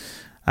mean?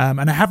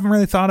 And I haven't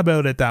really thought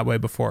about it that way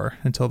before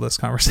until this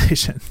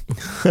conversation.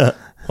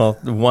 Well,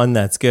 one,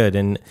 that's good.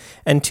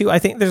 And two, I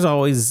think there's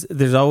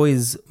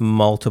always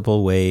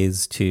multiple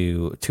ways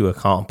to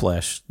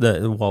accomplish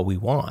what we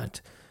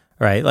want,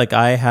 right? Like,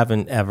 I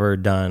haven't ever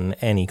done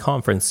any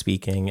conference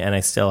speaking, and I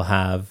still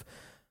have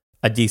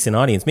a decent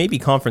audience. Maybe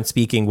conference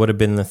speaking would have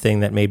been the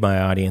thing that made my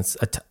audience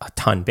a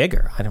ton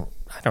bigger. I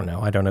don't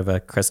know. I don't have a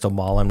crystal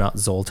ball. I'm not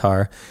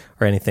Zoltar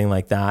or anything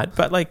like that.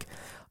 But like,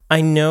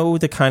 I know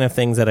the kind of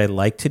things that I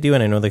like to do,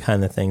 and I know the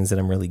kind of things that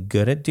I'm really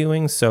good at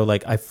doing. So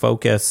like, I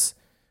focus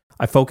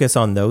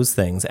on those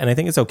things, and I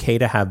think it's okay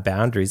to have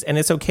boundaries, and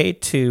it's okay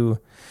to.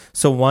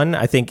 So one,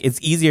 I think it's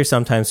easier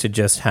sometimes to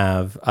just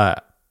have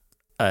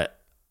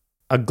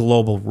a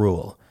global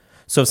rule.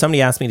 So if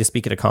somebody asked me to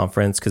speak at a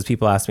conference, because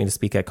people ask me to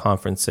speak at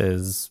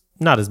conferences,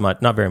 not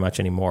very much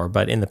anymore,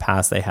 but in the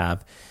past they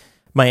have.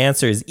 My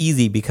answer is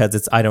easy,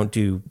 because I don't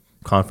do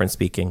conference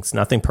speaking. It's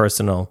nothing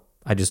personal.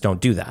 I just don't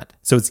do that.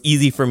 So it's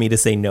easy for me to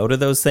say no to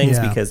those things,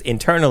 because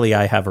internally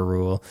I have a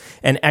rule,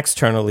 and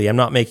externally I'm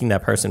not making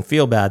that person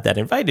feel bad that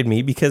invited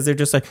me, because they're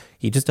just like,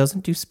 he just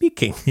doesn't do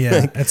speaking. Yeah,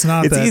 like, it's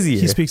not it's that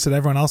easier. He speaks at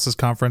everyone else's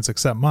conference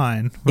except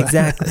mine.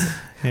 Exactly.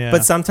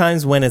 But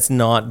sometimes when it's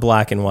not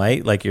black and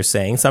white, like you're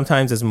saying,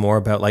 sometimes it's more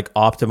about like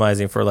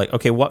optimizing for like,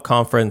 okay, what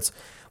conference,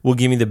 will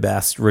give me the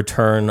best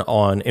return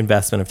on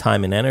investment of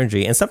time and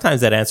energy? And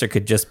sometimes that answer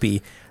could just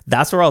be,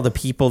 that's where all the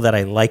people that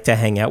I like to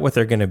hang out with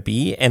are going to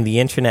be. And the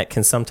internet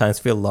can sometimes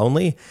feel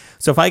lonely.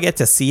 So if I get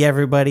to see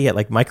everybody at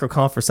like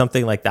MicroConf or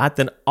something like that,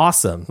 then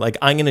awesome. Like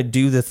I'm going to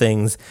do the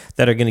things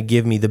that are going to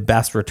give me the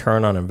best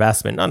return on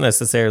investment, not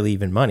necessarily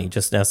even money,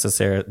 just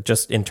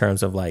in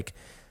terms of like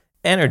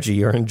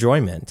energy or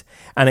enjoyment.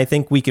 And I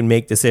think we can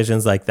make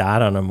decisions like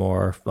that on a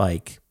more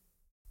like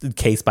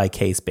case by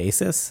case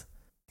basis.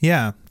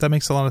 Yeah, that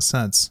makes a lot of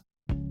sense.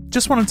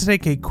 Just wanted to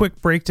take a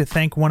quick break to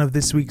thank one of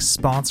this week's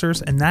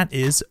sponsors, and that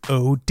is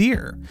Oh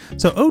Dear.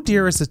 So Oh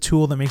Dear is a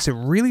tool that makes it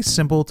really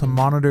simple to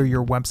monitor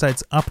your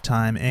website's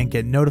uptime and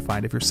get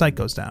notified if your site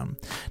goes down.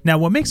 Now,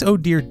 what makes Oh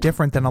Dear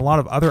different than a lot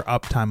of other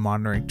uptime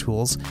monitoring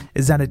tools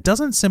is that it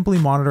doesn't simply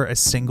monitor a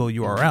single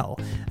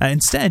URL.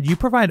 Instead, you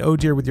provide Oh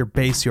Dear with your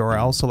base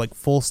URL, so like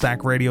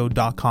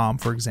fullstackradio.com,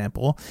 for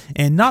example,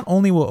 and not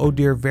only will Oh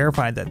Dear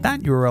verify that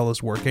that URL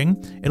is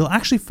working, it'll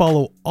actually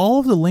follow all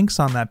of the links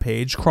on that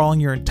page,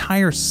 crawling your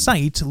entire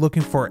site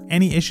looking for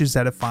any issues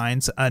that it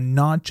finds,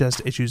 not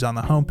just issues on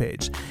the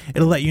homepage.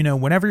 It'll let you know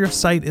whenever your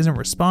site isn't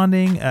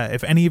responding,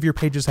 if any of your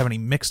pages have any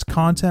mixed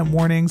content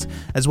warnings,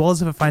 as well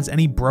as if it finds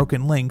any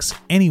broken links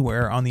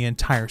anywhere on the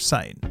entire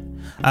site.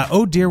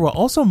 Oh Dear will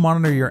also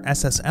monitor your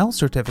SSL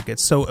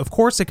certificates, so of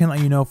course it can let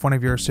you know if one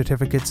of your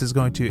certificates is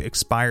going to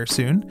expire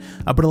soon,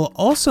 but it'll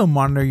also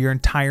monitor your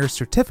entire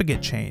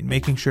certificate chain,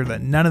 making sure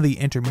that none of the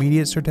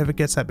intermediate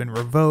certificates have been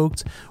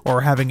revoked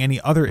or having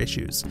any other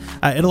issues.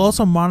 It'll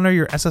also monitor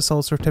your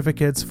SSL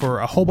certificates for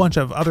a whole bunch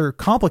of other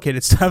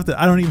complicated stuff that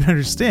I don't even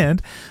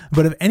understand,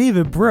 but if any of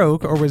it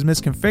broke or was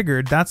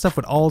misconfigured, that stuff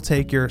would all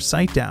take your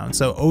site down.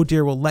 So Oh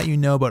Dear will let you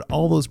know about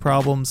all those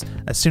problems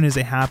as soon as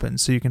they happen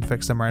so you can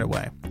fix them right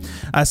away.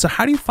 So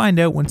how do you find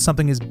out when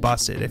something is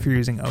busted if you're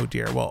using Oh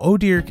Dear? Well, Oh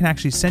Dear can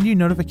actually send you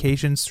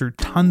notifications through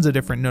tons of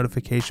different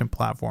notification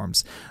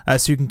platforms.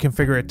 So you can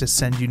configure it to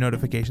send you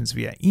notifications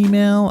via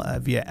email,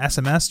 via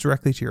SMS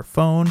directly to your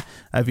phone,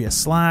 via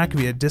Slack,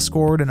 via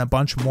Discord, and a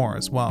bunch more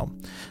as well.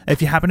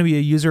 If you happen to be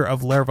a user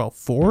of Laravel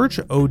Forge,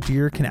 Oh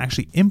Dear can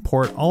actually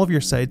import all of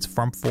your sites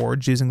from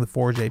Forge using the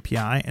Forge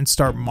API and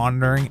start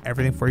monitoring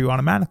everything for you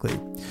automatically.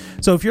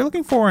 So if you're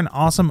looking for an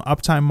awesome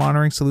uptime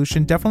monitoring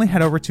solution, definitely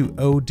head over to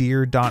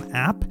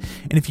ohdear.app.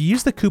 And if you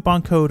use the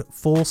coupon code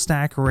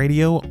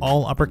FullStackRadio,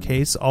 all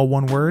uppercase, all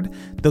one word,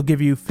 they'll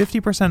give you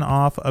 50%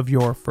 off of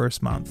your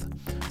first month.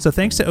 So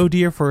thanks to Oh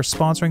Dear for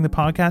sponsoring the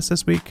podcast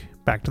this week.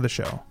 Back to the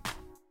show.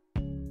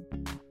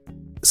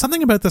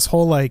 Something about this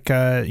whole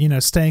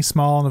staying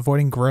small and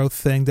avoiding growth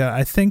thing that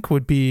I think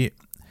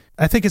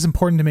is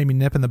important to maybe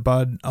nip in the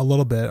bud a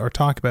little bit or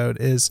talk about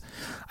is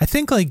I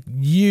think like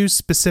you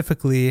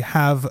specifically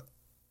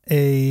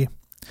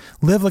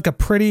live like a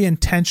pretty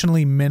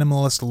intentionally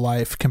minimalist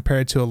life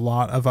compared to a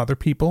lot of other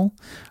people.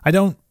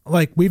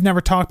 We've never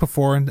talked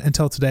before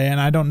until today,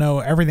 and I don't know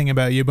everything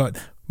about you, but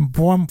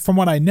from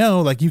what I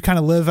know, like you kind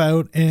of live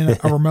out in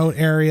a remote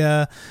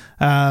area.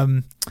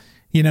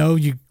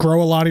 You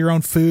grow a lot of your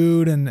own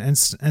food and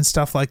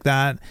stuff like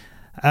that.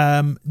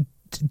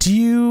 Do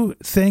you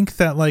think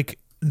that like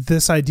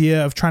this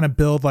idea of trying to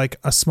build like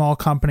a small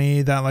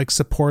company that like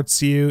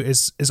supports you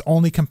is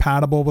only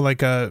compatible with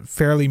like a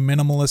fairly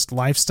minimalist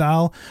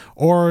lifestyle,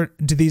 or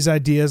do these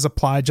ideas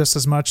apply just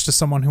as much to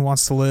someone who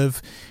wants to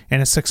live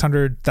in a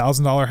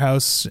 $600,000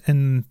 house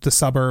in the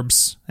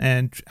suburbs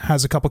and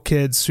has a couple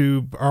kids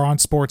who are on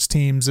sports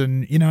teams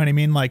and you know what I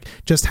mean, like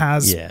just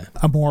has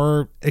a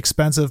more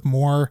expensive,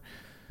 more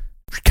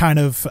kind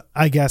of,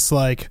 I guess,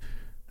 like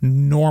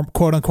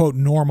quote unquote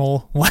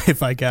normal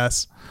life, I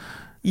guess?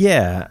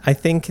 Yeah, I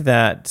think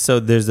that, so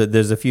there's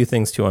a few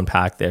things to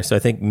unpack there. So I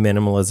think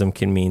minimalism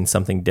can mean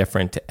something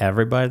different to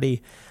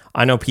everybody.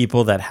 I know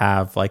people that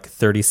have like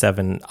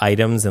 37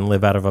 items and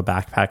live out of a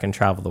backpack and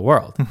travel the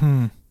world.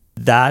 Mm-hmm.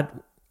 That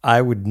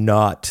I would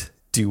not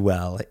do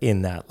well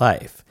in that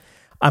life.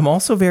 I'm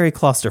also very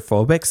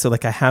claustrophobic. So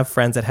like I have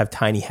friends that have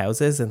tiny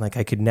houses and like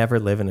I could never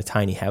live in a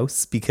tiny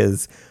house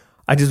because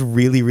I just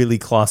really, really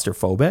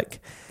claustrophobic.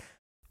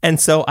 And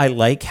so I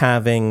like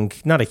having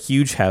not a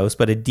huge house,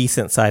 but a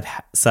decent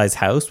size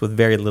house with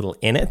very little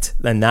in it.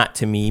 And that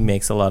to me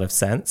makes a lot of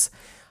sense.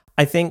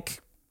 I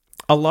think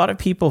a lot of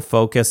people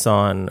focus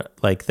on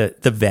like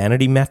the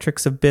vanity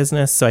metrics of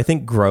business. So I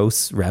think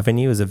gross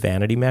revenue is a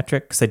vanity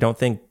metric because I don't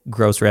think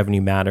gross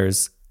revenue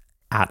matters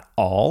at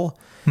all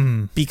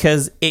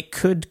because it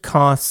could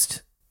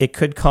cost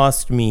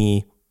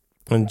me,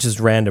 and just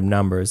random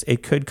numbers,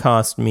 it could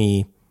cost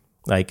me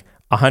like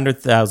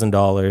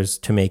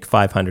 $100,000 to make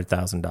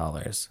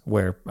 $500,000,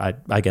 where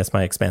I guess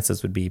my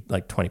expenses would be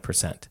like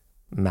 20%.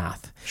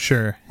 Math.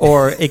 Sure.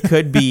 Or it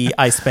could be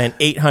I spent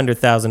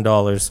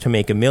 $800,000 to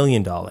make $1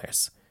 million,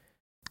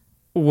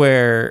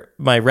 where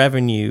my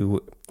revenue,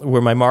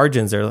 where my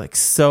margins are like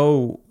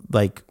so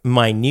like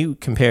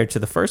minute compared to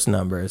the first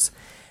numbers.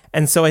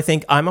 And so I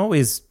think I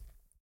always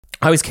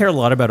care a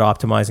lot about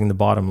optimizing the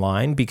bottom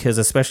line because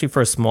especially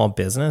for a small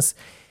business,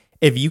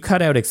 if you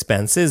cut out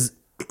expenses,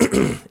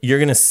 you're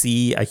going to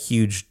see a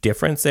huge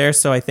difference there.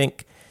 So I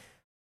think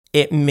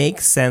it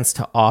makes sense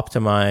to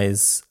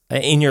optimize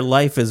in your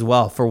life as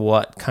well for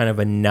what kind of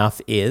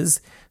enough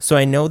is. So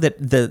I know that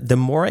the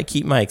more I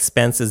keep my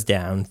expenses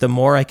down, the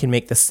more I can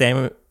make the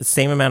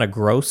same amount of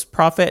gross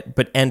profit,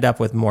 but end up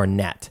with more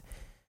net.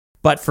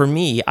 But for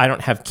me, I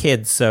don't have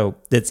kids, so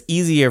it's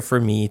easier for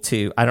me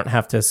I don't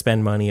have to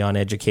spend money on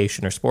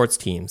education or sports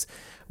teams.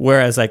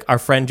 Whereas like our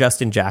friend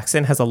Justin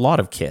Jackson has a lot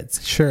of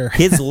kids. Sure.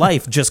 His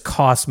life just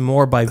costs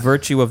more by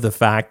virtue of the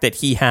fact that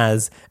he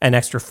has an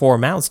extra 4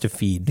 mouths to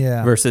feed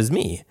versus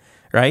me.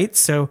 Right.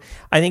 So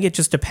I think it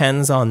just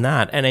depends on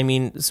that. And I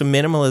mean, so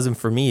minimalism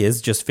for me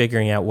is just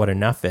figuring out what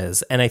enough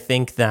is. And I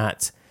think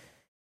that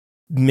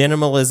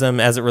minimalism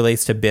as it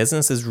relates to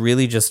business is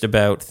really just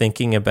about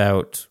thinking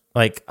about,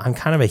 like, I'm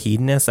kind of a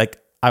hedonist.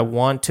 Like, I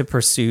want to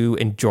pursue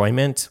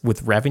enjoyment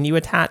with revenue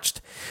attached.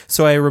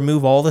 So I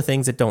remove all the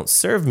things that don't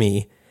serve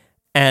me.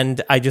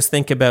 And I just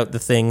think about the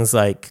things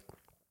like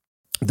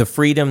the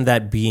freedom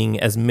that being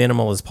as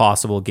minimal as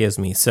possible gives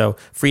me. So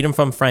freedom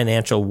from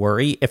financial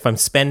worry. If I'm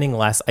spending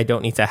less, I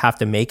don't need to have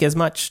to make as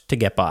much to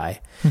get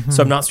by. Mm-hmm.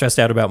 So I'm not stressed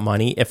out about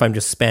money if I'm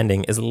just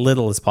spending as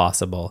little as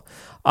possible.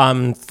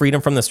 Freedom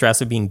from the stress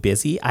of being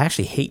busy. I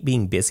actually hate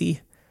being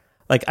busy.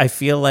 Like, I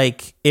feel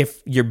like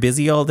if you're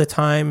busy all the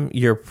time,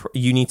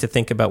 you need to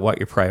think about what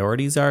your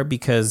priorities are,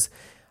 because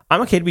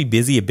I'm okay to be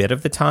busy a bit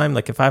of the time.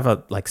 Like, if I have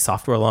a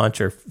software launch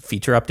or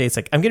feature updates,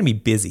 like, I'm going to be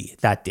busy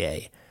that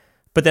day.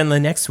 But then the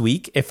next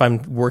week, if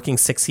I'm working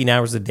 16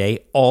 hours a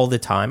day all the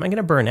time, I'm going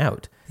to burn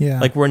out. Yeah.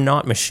 Like, we're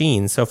not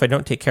machines. So if I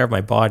don't take care of my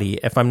body,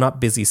 if I'm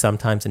not busy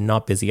sometimes and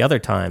not busy other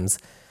times,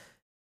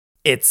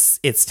 it's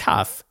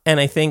tough. And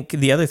I think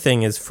the other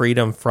thing is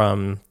freedom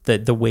from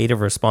the weight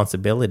of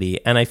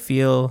responsibility. And I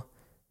feel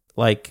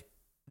like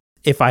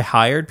if I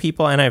hired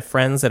people, and I have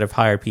friends that have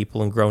hired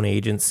people and grown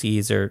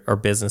agencies or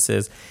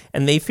businesses,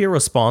 and they feel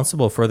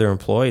responsible for their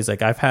employees.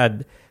 Like, I've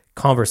had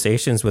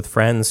conversations with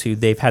friends who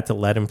they've had to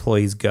let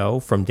employees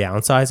go from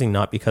downsizing,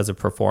 not because of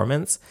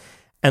performance.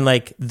 And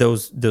like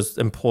those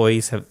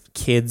employees have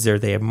kids or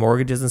they have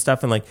mortgages and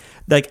stuff. And like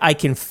I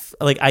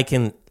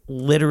can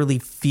literally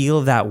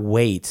feel that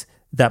weight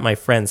that my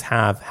friends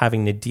have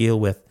having to deal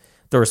with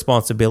the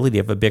responsibility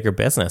of a bigger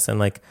business. And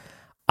like,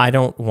 I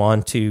don't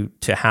want to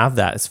have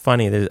that. It's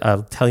funny.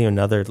 I'll tell you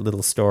another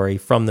little story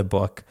from the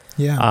book.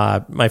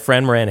 Yeah. My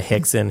friend Miranda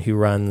Hickson, who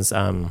runs,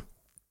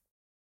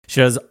 she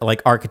does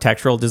like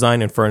architectural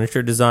design and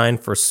furniture design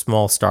for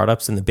small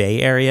startups in the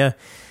Bay Area.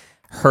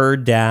 Her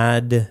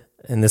dad,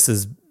 and this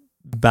is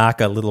back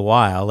a little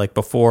while, like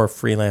before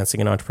freelancing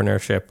and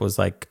entrepreneurship was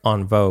like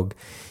on vogue,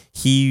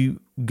 he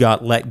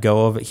got let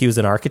go of it. He was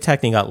an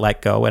architect and he got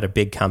let go at a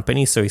big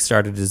company. So he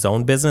started his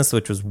own business,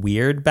 which was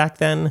weird back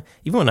then.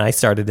 Even when I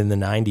started in the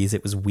 90s,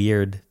 it was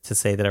weird to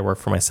say that I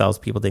worked for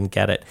myself. People didn't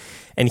get it.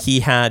 And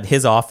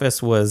his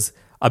office was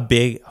a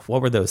big,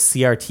 what were those,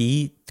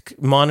 CRT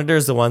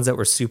monitors, the ones that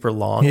were super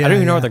long. I don't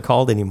even know what they're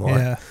called anymore.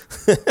 Yeah.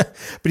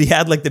 But he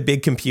had like the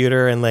big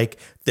computer and like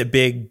the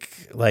big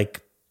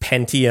like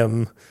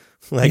Pentium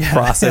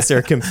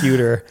processor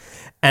computer.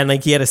 And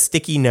like he had a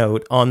sticky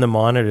note on the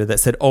monitor that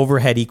said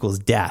overhead equals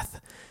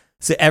death.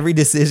 So every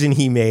decision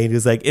he made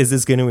was like, is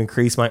this going to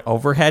increase my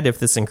overhead? If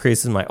this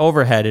increases my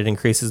overhead, it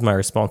increases my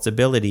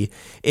responsibility.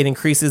 It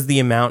increases the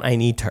amount I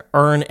need to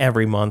earn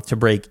every month to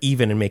break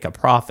even and make a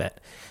profit.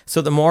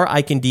 So the more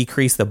I can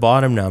decrease the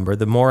bottom number,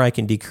 the more I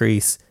can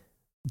decrease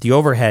the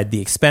overhead,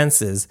 the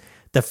expenses,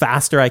 the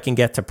faster I can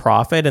get to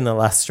profit and the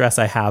less stress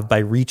I have by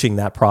reaching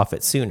that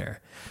profit sooner.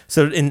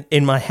 So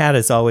in my head,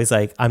 it's always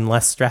like, I'm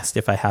less stressed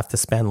if I have to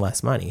spend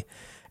less money.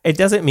 It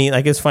doesn't mean,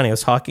 like, it's funny. I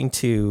was talking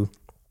to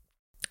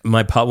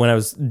when I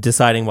was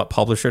deciding what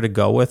publisher to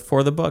go with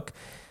for the book,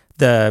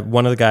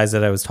 one of the guys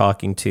that I was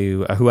talking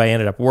to, who I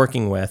ended up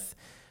working with,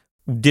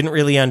 didn't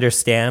really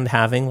understand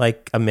having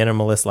like a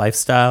minimalist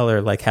lifestyle or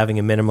like having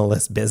a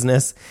minimalist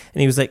business.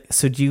 And he was like,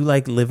 so do you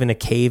like live in a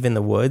cave in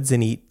the woods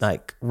and eat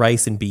like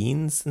rice and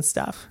beans and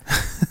stuff?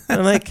 And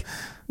I'm like,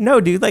 no,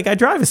 dude, like I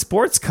drive a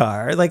sports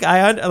car. Like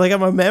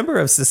I'm a member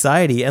of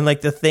society, and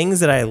like the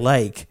things that I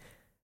like,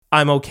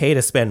 I'm okay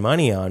to spend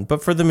money on.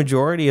 But for the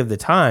majority of the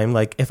time,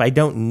 like if I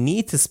don't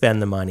need to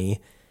spend the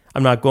money,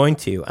 I'm not going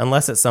to,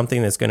 unless it's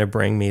something that's going to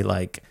bring me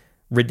like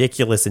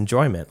ridiculous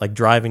enjoyment. Like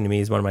driving to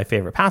me is one of my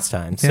favorite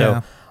pastimes.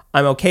 So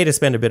I'm okay to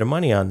spend a bit of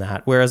money on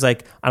that. Whereas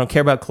like, I don't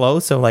care about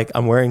clothes. So like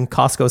I'm wearing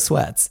Costco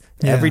sweats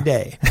every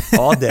day,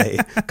 all day,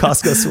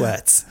 Costco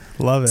sweats.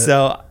 Love it.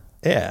 So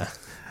yeah.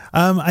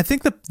 I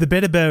think the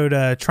bit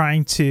about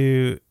trying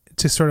to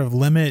sort of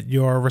limit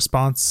your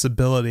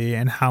responsibility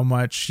and how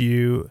much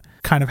you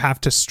kind of have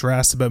to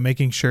stress about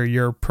making sure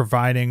you're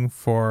providing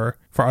for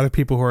other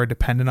people who are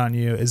dependent on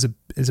you is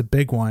a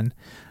big one.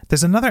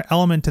 There's another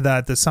element to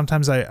that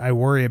sometimes I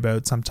worry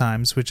about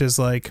sometimes, which is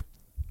like,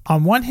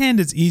 on one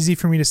hand, it's easy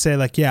for me to say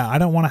like, yeah, I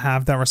don't want to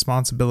have that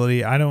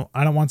responsibility. I don't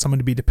want someone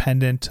to be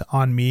dependent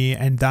on me.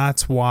 And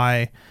that's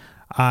why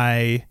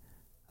I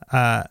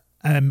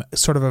am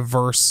sort of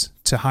averse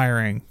to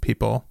hiring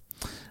people.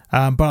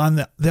 But on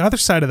the other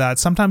side of that,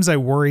 sometimes I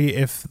worry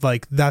if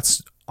like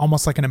that's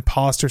almost like an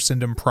imposter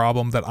syndrome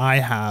problem that I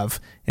have,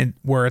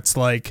 where it's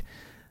like,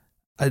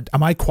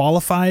 am I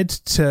qualified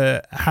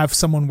to have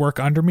someone work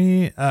under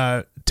me,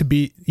 to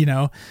be,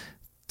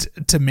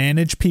 to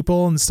manage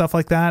people and stuff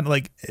like that?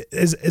 Like,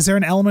 is there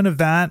an element of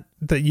that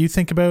you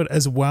think about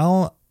as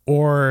well,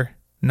 or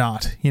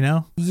not,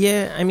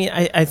 Yeah, I mean,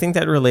 I think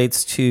that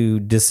relates to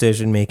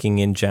decision making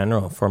in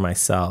general for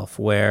myself,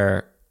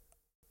 where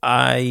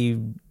I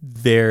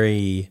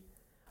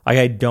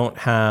don't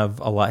have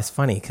a lot. It's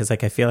funny because I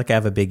feel like I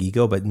have a big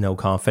ego but no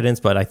confidence,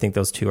 but I think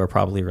those two are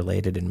probably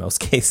related in most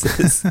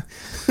cases.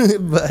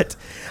 But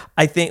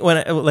I think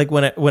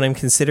when I'm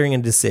considering a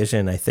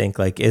decision, I think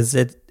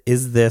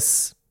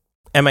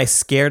am I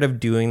scared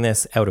of doing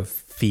this out of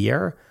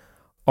fear,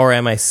 or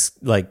am I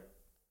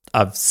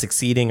of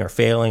succeeding or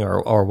failing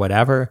or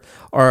whatever,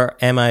 or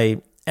am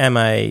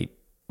I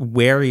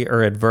wary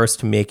or adverse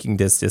to making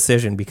this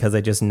decision because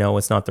I just know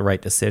it's not the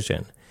right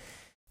decision?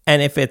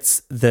 And if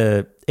it's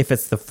the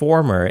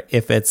former,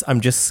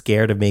 I'm just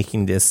scared of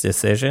making this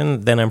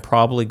decision, then I'm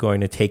probably going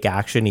to take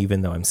action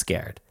even though I'm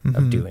scared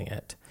of doing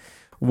it.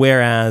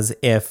 Whereas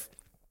if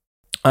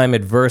I'm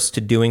adverse to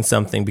doing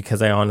something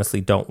because I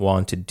honestly don't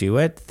want to do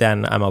it,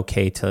 then I'm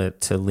okay to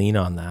lean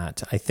on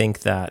that. I think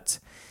that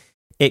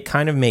it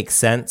kind of makes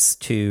sense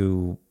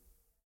to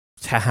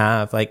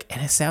have and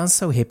it sounds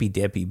so hippy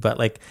dippy, but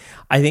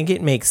I think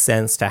it makes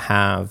sense to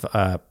have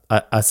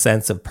a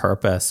sense of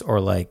purpose, or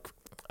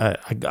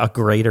a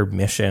greater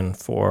mission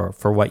for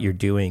what you're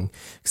doing.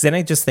 Because then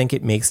I just think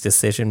it makes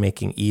decision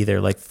making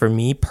either. For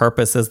me,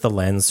 purpose is the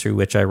lens through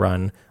which I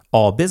run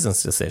all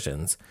business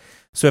decisions.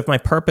 So if my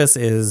purpose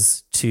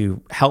is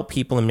to help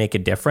people and make a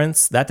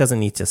difference, that doesn't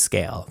need to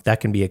scale. That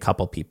can be a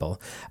couple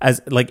people.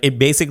 It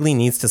basically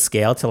needs to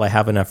scale till I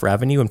have enough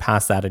revenue, and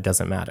past that, it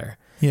doesn't matter.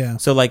 Yeah.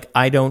 So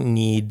I don't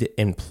need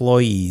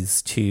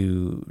employees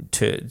to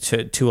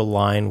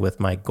align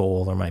with my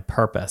goal or my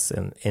purpose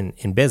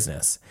in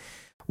business.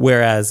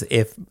 Whereas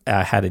if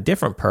I had a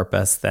different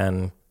purpose,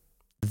 then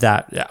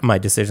that my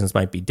decisions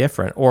might be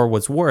different. Or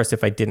what's worse,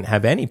 if I didn't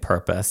have any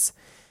purpose,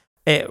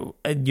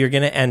 you're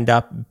going to end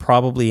up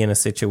probably in a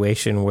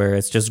situation where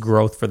it's just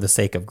growth for the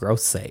sake of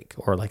growth's sake,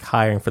 or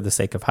hiring for the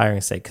sake of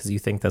hiring's sake, because you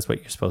think that's what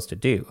you're supposed to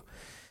do.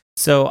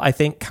 So I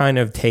think kind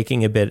of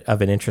taking a bit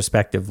of an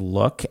introspective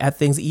look at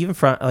things, even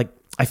from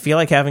I feel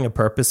like having a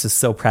purpose is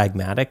so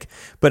pragmatic,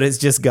 but it's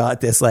just got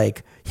this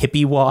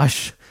hippie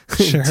wash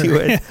to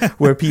it,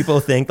 where people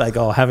think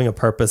having a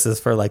purpose is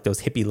for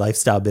those hippie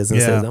lifestyle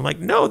businesses. Yeah. I'm like,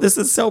 no, this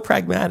is so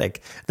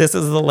pragmatic. This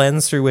is the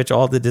lens through which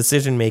all the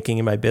decision making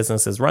in my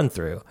business is run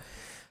through.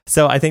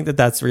 So I think that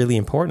that's really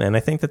important. And I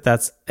think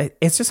that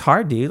it's just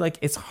hard, dude.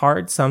 It's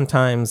hard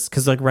sometimes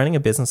because running a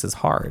business is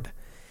hard.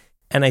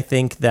 And I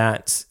think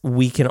that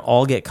we can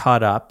all get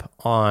caught up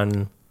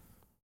on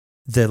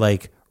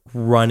the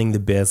running the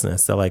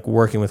business, the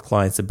working with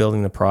clients, the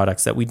building the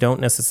products, that we don't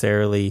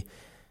necessarily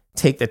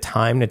take the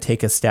time to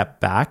take a step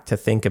back to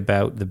think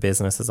about the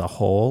business as a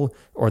whole,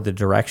 or the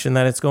direction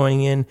that it's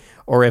going in,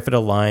 or if it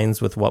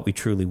aligns with what we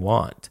truly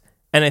want.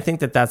 And I think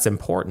that that's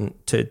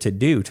important to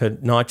do, to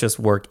not just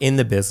work in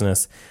the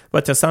business,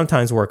 but to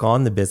sometimes work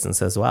on the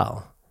business as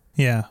well.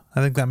 Yeah,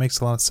 I think that makes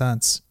a lot of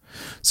sense.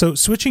 So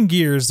switching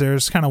gears,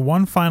 there's kind of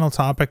one final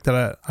topic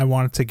that I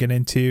wanted to get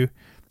into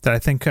that I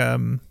think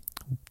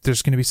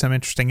there's going to be some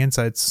interesting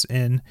insights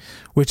in,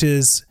 which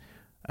is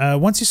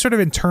once you sort of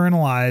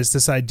internalize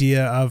this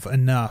idea of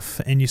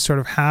enough, and you sort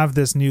of have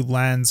this new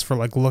lens for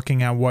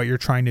looking at what you're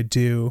trying to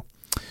do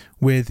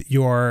with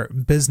your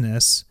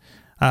business,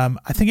 I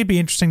think it'd be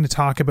interesting to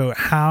talk about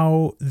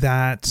how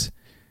that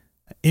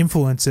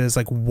influences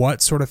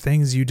what sort of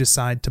things you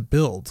decide to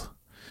build.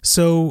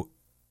 So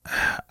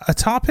a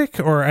topic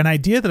or an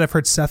idea that I've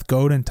heard Seth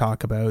Godin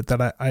talk about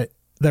that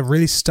that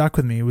really stuck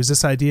with me was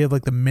this idea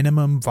of the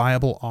minimum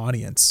viable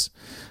audience.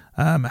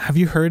 Have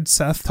you heard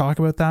Seth talk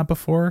about that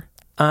before?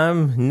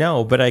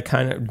 No, but I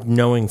kind of,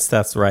 knowing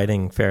Seth's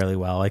writing fairly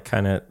well,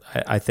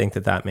 I think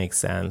that makes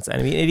sense.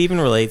 And I mean, it even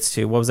relates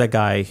to, what was that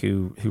guy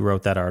who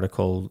wrote that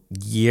article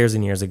years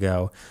and years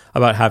ago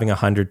about having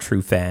 100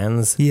 true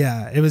fans?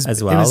 Yeah, it was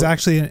as well. It was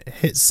actually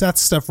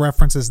Seth's stuff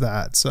references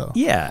that. So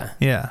yeah.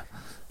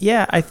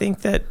 I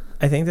think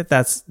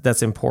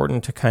that's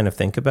important to kind of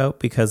think about,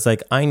 because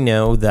I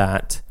know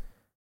that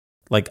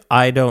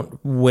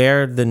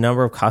where the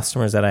number of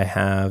customers that I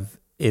have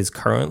is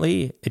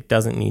currently, it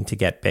doesn't need to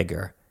get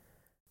bigger.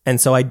 And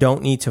so I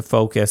don't need to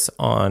focus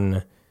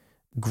on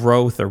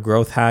growth or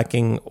growth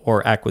hacking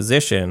or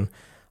acquisition.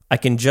 I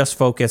can just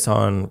focus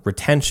on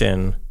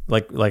retention.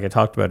 Like I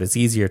talked about, it's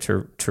easier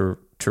to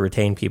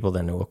retain people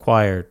than to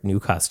acquire new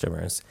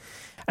customers.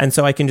 And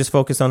so I can just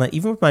focus on that.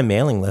 Even with my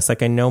mailing list,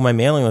 I know my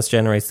mailing list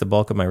generates the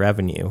bulk of my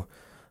revenue.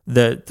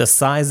 The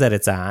size that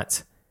it's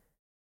at,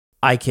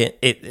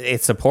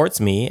 it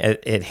supports me.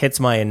 It hits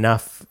my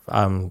enough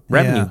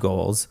revenue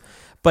goals.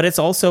 But it's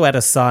also at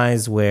a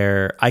size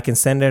where I can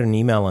send out an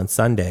email on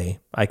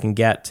Sunday, I can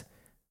get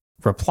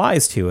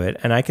replies to it,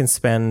 and I can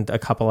spend a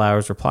couple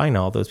hours replying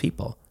to all those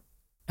people.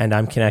 and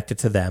I'm connected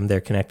to them,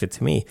 they're connected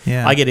to me.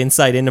 Yeah. I get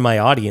insight into my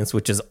audience,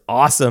 which is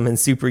awesome and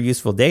super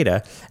useful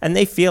data, and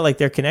they feel like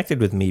they're connected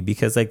with me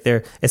because like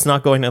it's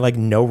not going to like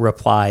no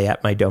reply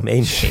at my domain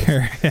name.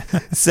 Sure.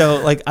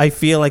 So like I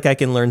feel like I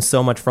can learn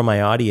so much from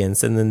my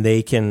audience, and then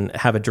they can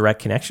have a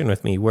direct connection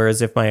with me.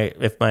 Whereas if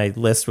my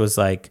list was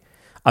like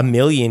 1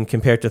 million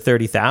compared to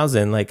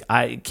 30,000, like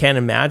I can't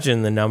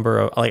imagine the number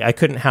of, like I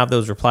couldn't have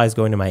those replies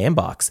going to my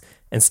inbox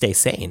and stay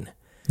sane.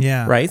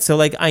 Yeah. Right. So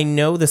like I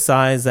know the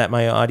size that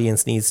my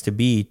audience needs to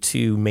be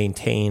to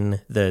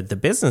maintain the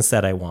business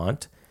that I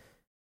want,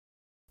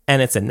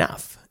 and it's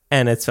enough.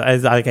 And it's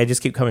like I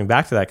just keep coming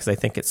back to that because I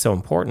think it's so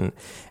important.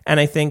 And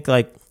I think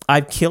like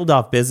I've killed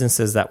off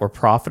businesses that were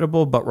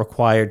profitable but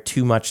required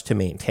too much to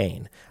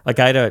maintain. Like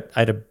I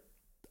had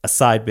a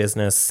side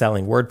business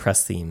selling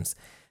WordPress themes.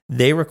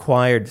 They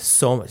required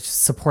so much.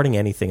 Supporting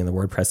anything in the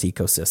WordPress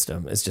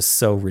ecosystem is just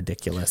so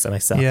ridiculous. And I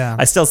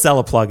still sell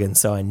a plugin,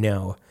 so I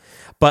know.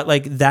 But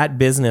like that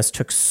business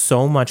took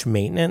so much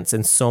maintenance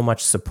and so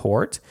much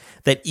support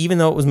that even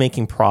though it was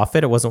making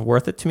profit, it wasn't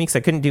worth it to me because I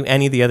couldn't do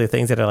any of the other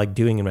things that I like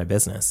doing in my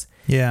business.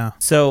 Yeah.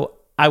 So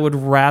I would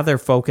rather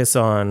focus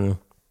on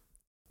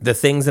the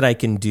things that I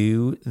can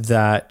do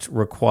that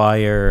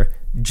require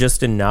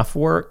just enough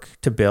work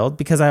to build,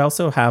 because I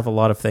also have a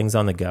lot of things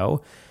on the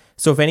go.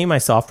 So if any of my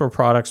software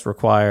products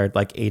required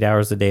like 8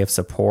 hours a day of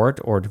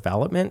support or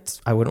development,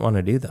 I wouldn't want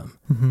to do them.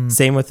 Mm-hmm.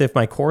 Same with if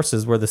my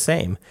courses were the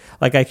same.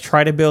 Like I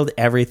try to build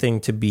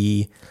everything to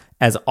be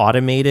as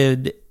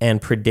automated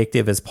and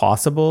predictive as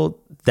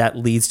possible that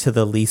leads to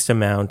the least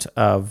amount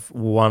of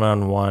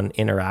one-on-one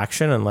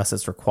interaction unless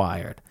it's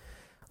required.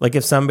 Like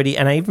if somebody,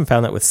 and I even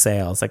found that with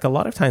sales, like a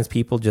lot of times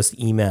people just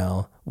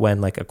email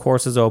when like a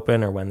course is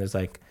open or when there's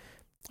like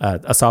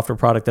a software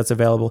product that's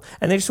available,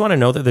 and they just want to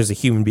know that there's a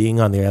human being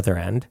on the other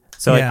end.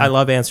 So like, I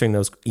love answering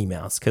those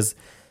emails because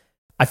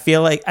I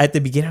feel like at the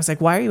beginning I was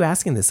like, why are you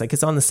asking this? Like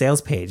it's on the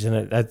sales page.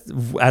 And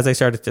as I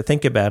started to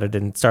think about it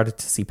and started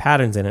to see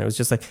patterns in it, it was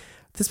just like,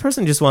 this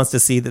person just wants to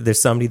see that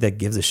there's somebody that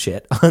gives a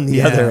shit on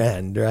the other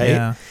end, right?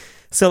 Yeah.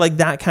 So like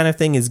that kind of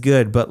thing is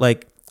good. But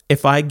like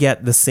if I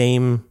get the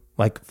same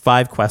like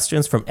 5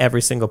 questions from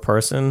every single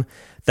person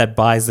that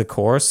buys the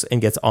course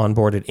and gets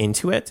onboarded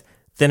into it,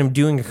 then I'm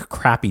doing a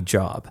crappy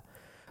job.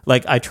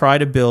 Like I try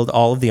to build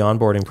all of the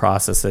onboarding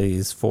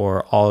processes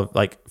for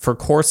for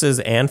courses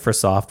and for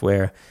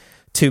software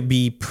to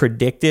be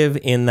predictive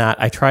in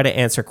that I try to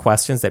answer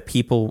questions that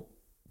people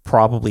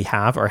probably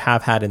have or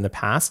have had in the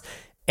past,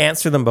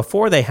 answer them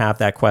before they have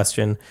that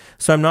question.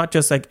 So I'm not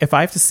just like, if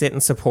I have to sit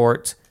and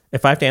support,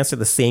 if I have to answer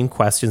the same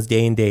questions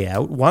day in, day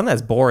out, 1,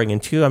 that's boring.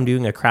 And 2, I'm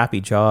doing a crappy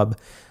job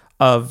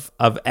of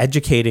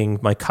educating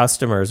my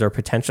customers or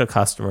potential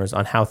customers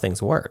on how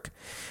things work.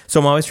 So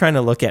I'm always trying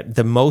to look at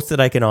the most that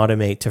I can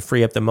automate to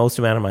free up the most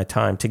amount of my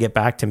time to get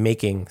back to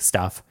making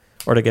stuff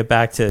or to get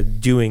back to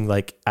doing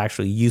like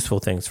actually useful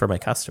things for my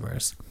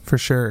customers. For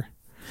sure.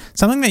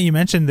 Something that you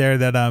mentioned there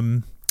that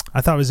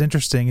I thought was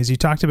interesting is you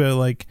talked about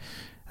like,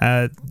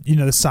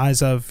 the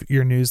size of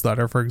your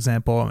newsletter, for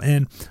example.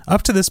 And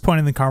up to this point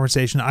in the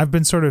conversation, I've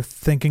been sort of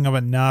thinking of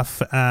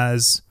enough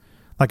as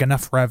like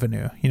enough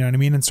revenue, you know what I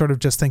mean? And sort of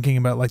just thinking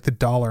about like the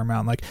dollar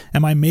amount, like,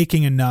 am I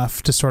making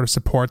enough to sort of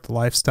support the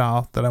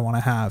lifestyle that I want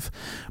to have?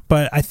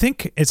 But I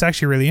think it's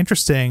actually really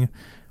interesting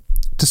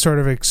to sort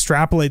of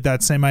extrapolate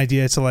that same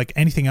idea to like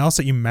anything else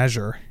that you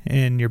measure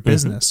in your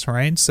business,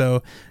 right?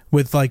 So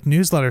with like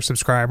newsletter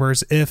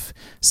subscribers, if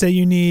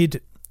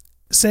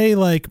say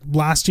like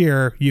last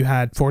year you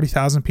had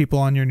 40,000 people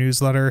on your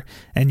newsletter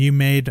and you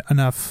made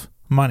enough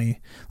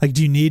money, like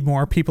do you need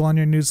more people on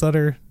your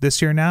newsletter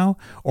this year now,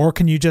 or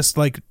can you just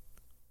like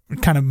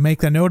kind of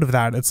make the note of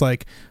that? It's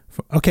like,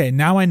 okay,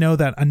 now I know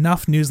that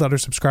enough newsletter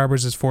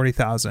subscribers is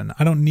 40,000.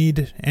 I don't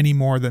need any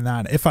more than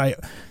that.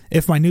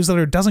 If my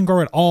newsletter doesn't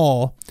grow at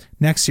all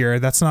next year,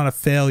 that's not a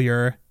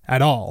failure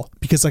at all,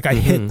 because like I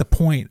hit the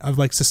point of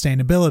like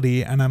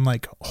sustainability and I'm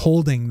like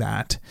holding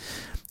that.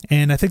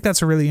 And I think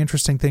that's a really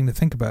interesting thing to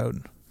think about.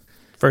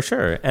 For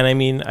sure. And I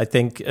mean, I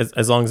think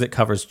as long as it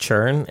covers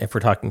churn, if we're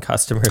talking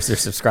customers or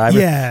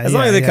subscribers, as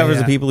long as it covers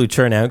the people who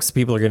churn out, because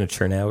people are going to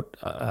churn out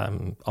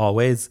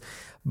always.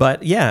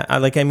 But yeah,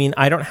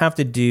 I don't have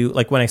to do,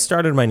 like when I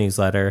started my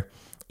newsletter,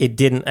 it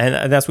didn't,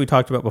 and that's what we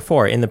talked about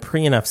before. In the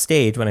pre-enough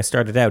stage, when I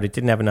started out, it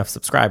didn't have enough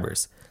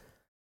subscribers.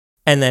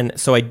 And then,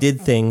 so I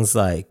did things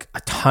like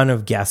a ton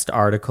of guest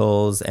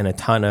articles and a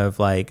ton of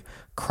like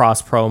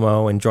cross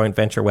promo and joint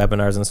venture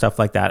webinars and stuff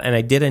like that. And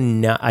I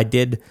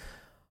did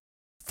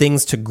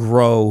things to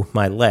grow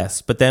my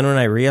list. But then when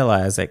I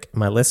realized like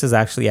my list is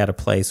actually at a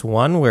place,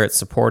 1, where it's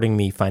supporting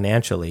me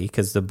financially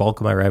because the bulk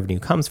of my revenue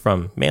comes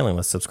from mailing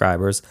list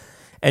subscribers.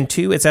 And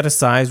 2, it's at a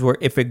size where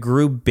if it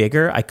grew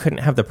bigger, I couldn't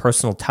have the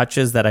personal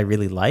touches that I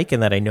really like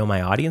and that I know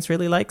my audience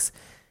really likes.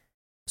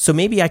 So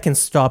maybe I can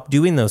stop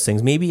doing those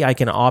things. Maybe I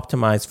can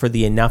optimize for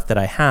the enough that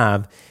I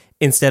have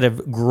instead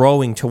of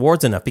growing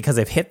towards enough because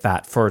I've hit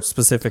that for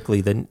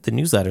specifically the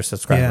newsletter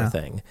subscriber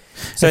thing.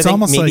 So it's I think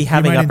almost maybe like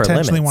having you might upper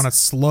intentionally limits. want to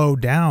slow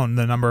down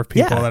the number of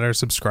people that are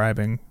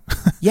subscribing.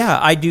 Yeah,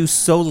 I do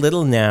so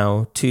little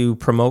now to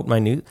promote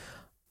I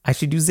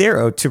actually do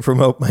zero to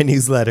promote my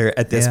newsletter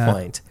at this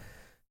point.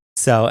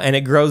 So, and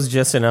it grows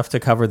just enough to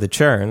cover the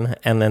churn.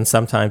 And then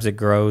sometimes it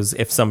grows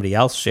if somebody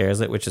else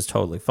shares it, which is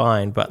totally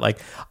fine. But like,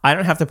 I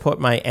don't have to put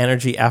my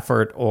energy,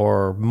 effort,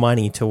 or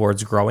money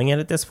towards growing it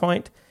at this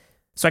point.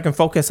 So I can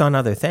focus on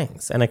other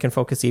things. And I can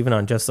focus even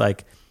on just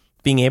like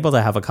being able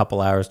to have a couple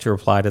hours to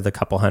reply to the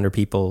couple hundred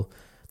people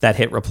that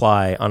hit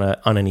reply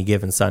on any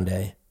given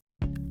Sunday.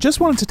 Just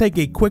wanted to take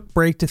a quick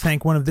break to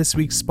thank one of this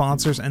week's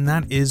sponsors, and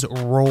that is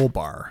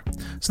Rollbar.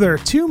 So there are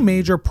two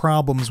major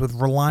problems with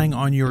relying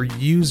on your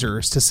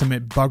users to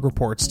submit bug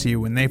reports to you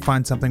when they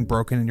find something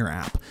broken in your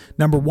app.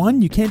 Number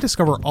one, you can't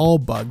discover all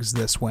bugs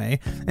this way.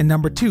 And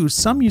number two,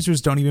 some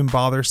users don't even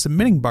bother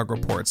submitting bug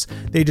reports.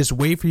 They just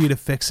wait for you to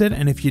fix it,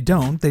 and if you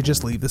don't, they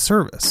just leave the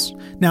service.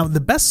 Now,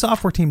 the best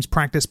software teams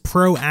practice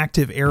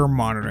proactive error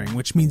monitoring,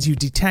 which means you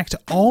detect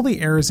all the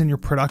errors in your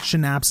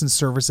production apps and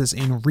services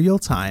in real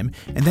time,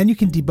 and then you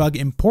can debug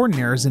important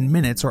errors in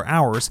minutes or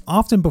hours,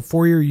 often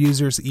before your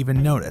users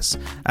even notice.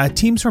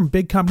 Teams from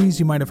big companies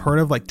you might have heard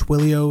of like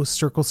Twilio,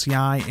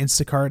 CircleCI,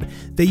 Instacart,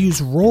 they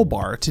use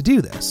Rollbar to do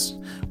this.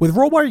 With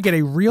Rollbar, you get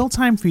a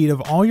real-time feed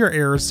of all your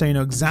errors so you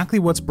know exactly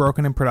what's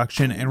broken in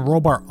production, and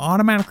Rollbar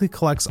automatically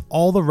collects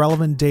all the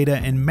relevant data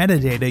and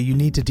metadata you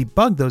need to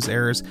debug those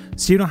errors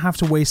so you don't have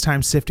to waste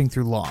time sifting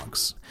through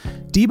logs.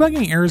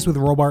 Debugging errors with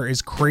Rollbar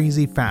is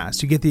crazy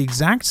fast. You get the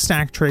exact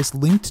stack trace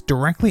linked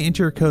directly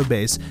into your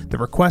codebase, the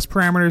request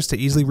parameters to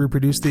easily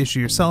reproduce the issue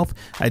yourself,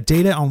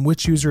 data on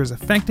which user is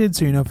affected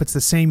so you know if it's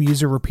the same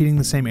user repeating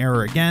the same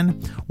error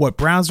again, what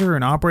browser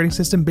and operating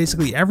system,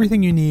 basically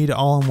everything you need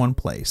all in one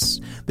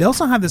place. They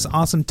also have this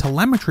awesome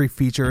telemetry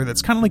feature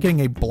that's kind of like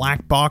getting a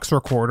black box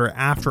recorder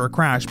after a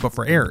crash but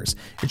for errors.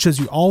 It shows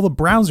you all the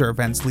browser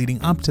events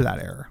leading up to that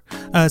error.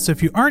 So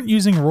if you aren't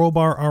using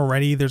Rollbar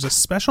already, there's a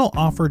special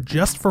offer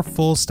just for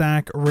Full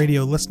Stack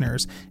Radio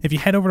listeners. If you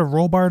head over to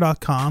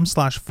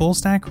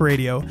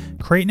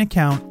rollbar.com/fullstackradio, create an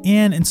account,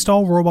 and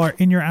install Rollbar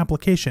in your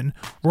application,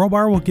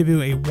 Rollbar will give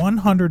you a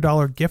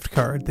 $100 gift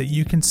card that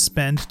you can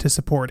spend to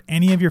support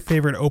any of your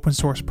favorite open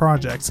source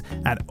projects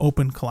at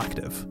Open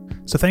Collective.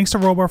 So thanks to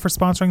Rollbar for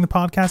sponsoring the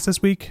podcast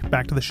this week.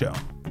 Back to the show.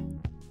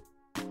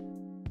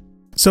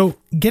 So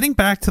getting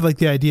back to like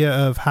the idea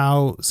of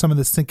how some of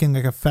this thinking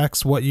like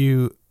affects what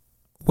you're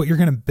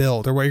going to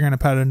build or what you're going to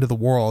put out into the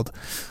world.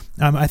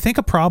 I think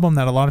a problem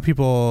that a lot of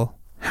people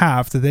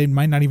have that they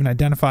might not even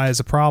identify as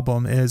a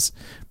problem is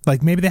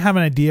like maybe they have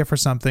an idea for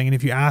something, and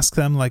if you ask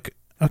them like,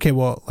 okay,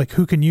 well, like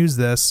who can use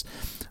this?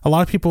 A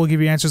lot of people will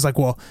give you answers like,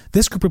 well,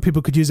 this group of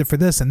people could use it for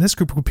this, and this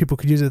group of people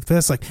could use it for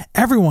this. Like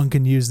everyone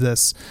can use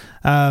this,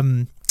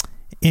 and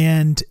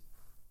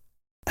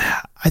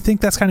I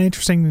think that's kind of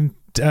interesting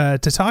to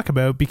talk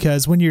about,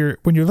 because when you're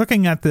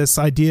looking at this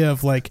idea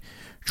of like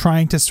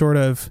trying to sort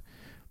of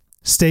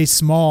stay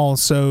small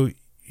so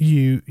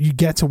you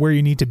get to where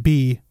you need to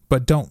be,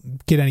 but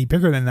don't get any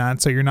bigger than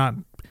that, so you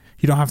don't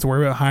have to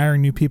worry about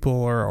hiring new people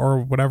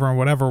or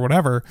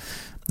whatever.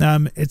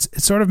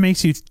 It sort of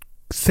makes you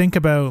think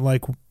about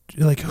like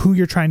who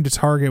you're trying to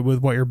target with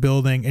what you're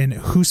building and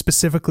who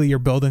specifically you're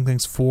building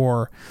things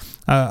for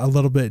a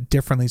little bit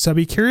differently. So I'd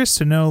be curious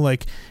to know,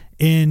 like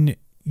in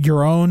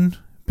your own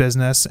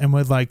business and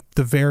with like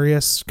the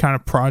various kind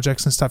of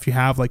projects and stuff you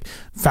have, like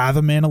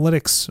Fathom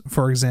Analytics,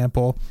 for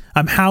example,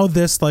 how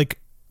this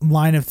like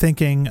line of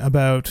thinking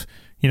about,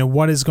 you know,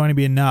 what is going to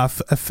be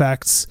enough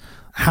affects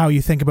how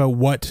you think about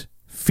what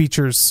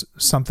features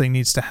something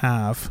needs to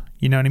have,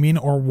 you know what I mean?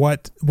 Or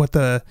what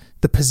the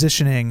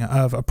positioning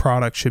of a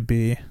product should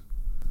be.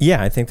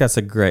 Yeah, I think that's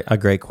a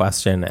great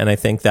question. And I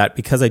think that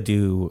because I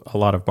do a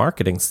lot of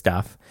marketing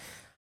stuff,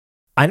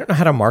 I don't know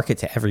how to market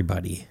to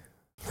everybody.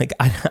 Like,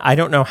 I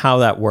don't know how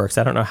that works.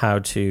 I don't know how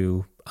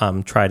to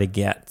try to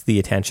get the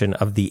attention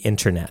of the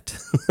internet.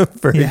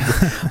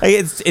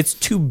 It's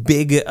too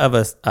big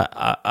of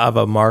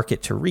a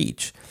market to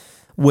reach.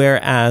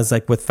 Whereas,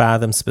 like with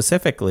Fathom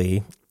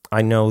specifically,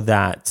 I know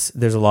that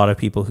there's a lot of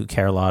people who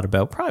care a lot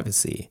about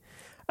privacy.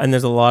 And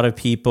there's a lot of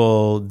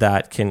people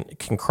that can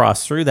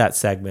cross through that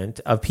segment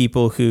of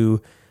people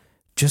who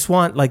just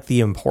want like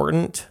the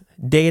important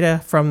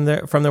data from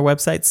their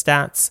website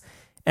stats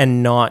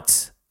and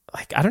not...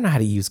 Like, I don't know how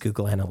to use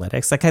Google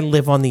Analytics. Like, I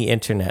live on the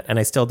internet and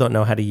I still don't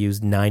know how to use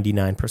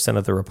 99%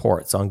 of the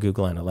reports on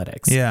Google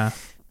Analytics. Yeah.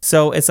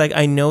 So it's like,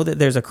 I know that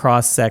there's a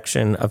cross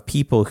section of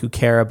people who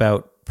care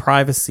about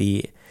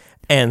privacy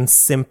and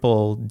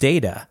simple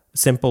data,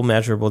 simple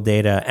measurable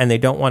data, and they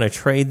don't want to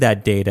trade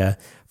that data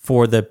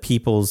for the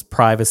people's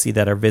privacy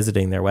that are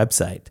visiting their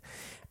website.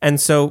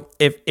 And so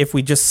if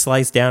we just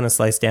slice down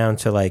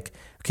to like,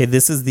 okay,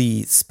 this is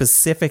the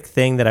specific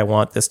thing that I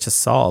want this to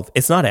solve.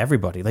 It's not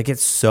everybody. Like,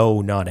 it's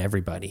so not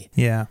everybody.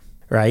 Yeah.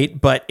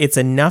 Right? But it's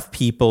enough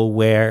people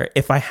where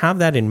if I have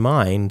that in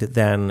mind,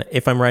 then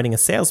if I'm writing a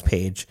sales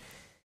page,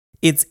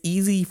 it's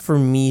easy for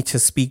me to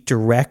speak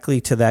directly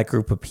to that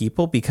group of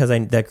people because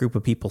that group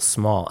of people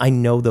small. I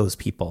know those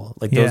people.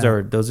 Like those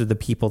are the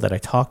people that I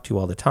talk to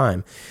all the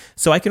time.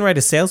 So I can write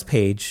a sales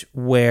page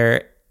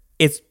where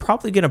it's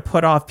probably going to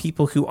put off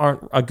people who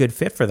aren't a good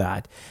fit for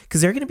that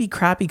because they're going to be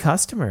crappy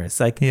customers.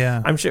 Like,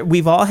 I'm sure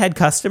we've all had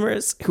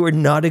customers who are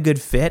not a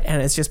good fit,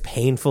 and it's just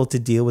painful to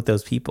deal with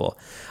those people.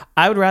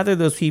 I would rather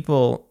those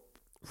people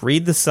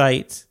read the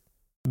site,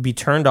 be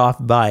turned off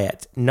by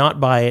it, not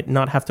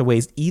have to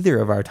waste either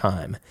of our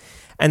time.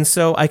 And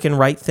so I can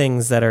write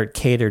things that are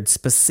catered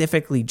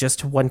specifically just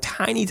to one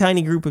tiny,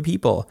 tiny group of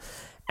people.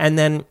 And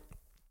then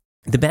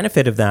the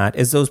benefit of that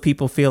is those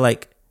people feel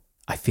like,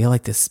 I feel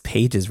like this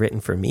page is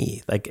written for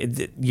me. Like,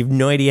 you have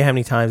no idea how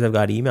many times I've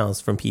got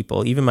emails from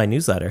people, even my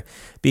newsletter,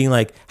 being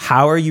like,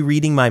 how are you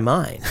reading my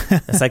mind?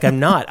 It's like, I'm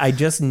not. I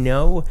just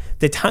know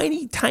the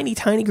tiny, tiny,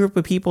 tiny group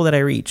of people that I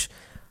reach.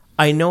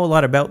 I know a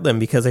lot about them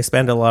because I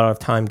spend a lot of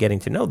time getting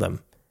to know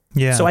them.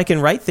 Yeah. So I can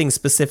write things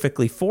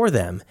specifically for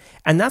them,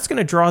 and that's going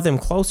to draw them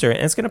closer, and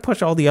it's going to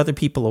push all the other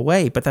people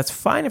away. But that's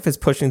fine if it's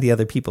pushing the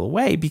other people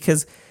away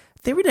because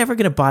they were never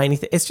going to buy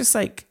anything. It's just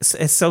like,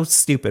 it's so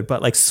stupid,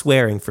 but like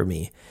swearing for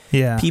me.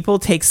 Yeah. People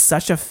take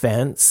such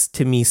offense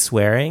to me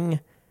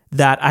swearing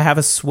that I have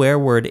a swear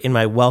word in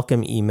my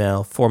welcome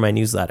email for my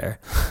newsletter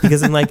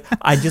because I'm like,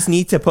 I just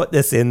need to put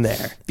this in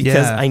there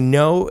because I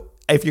know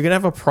if you're going to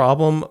have a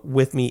problem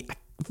with me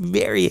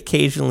very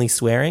occasionally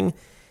swearing,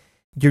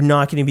 you're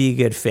not going to be a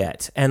good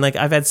fit. And like,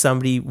 I've had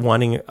somebody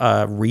wanting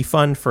a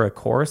refund for a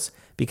course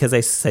because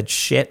I said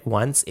shit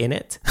once in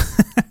it.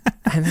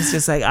 And it's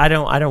just like, I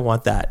don't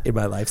want that in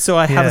my life. So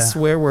I have a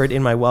swear word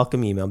in my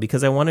welcome email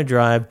because I want to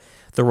drive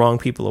the wrong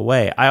people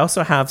away. I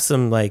also have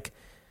some like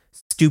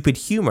stupid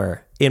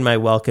humor in my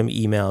welcome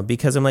email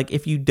because I'm like,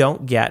 if you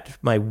don't get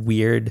my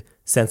weird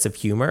sense of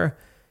humor,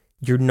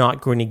 you're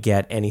not going to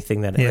get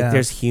anything that like,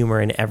 there's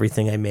humor in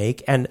everything I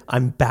make, and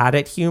I'm bad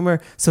at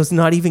humor. So it's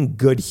not even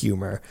good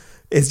humor.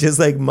 It's just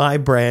like my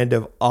brand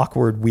of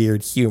awkward,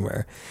 weird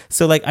humor.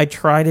 So like, I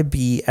try to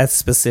be as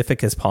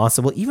specific as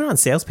possible, even on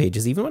sales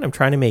pages, even when I'm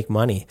trying to make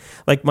money.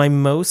 Like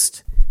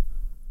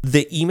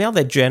the email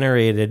that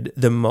generated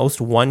the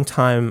most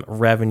one-time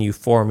revenue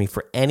for me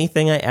for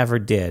anything I ever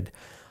did,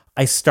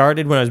 I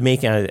started when I was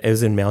making it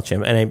was in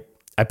MailChimp, and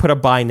I put a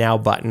buy now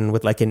button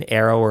with like an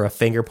arrow or a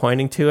finger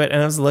pointing to it,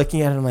 and I was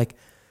looking at it, I'm like,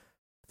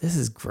 this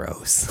is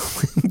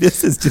gross.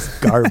 This is just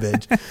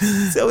garbage.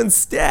 So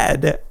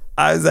instead,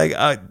 I was like,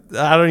 I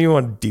don't even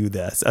want to do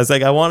this. I was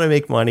like, I want to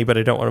make money, but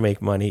I don't want to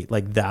make money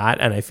like that,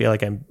 and I feel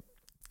like I'm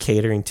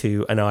catering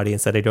to an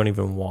audience that I don't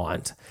even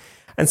want.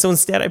 And so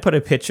instead I put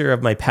a picture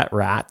of my pet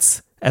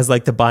rats as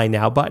like the buy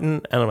now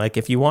button. And I'm like,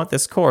 if you want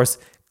this course,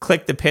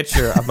 click the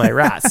picture of my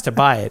rats to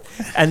buy it.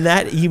 And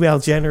that email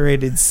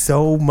generated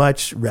so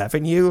much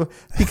revenue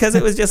because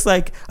it was just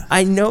like,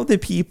 I know the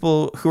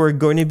people who are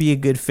going to be a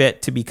good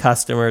fit to be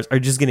customers are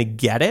just going to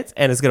get it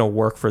and it's going to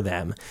work for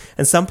them.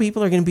 And some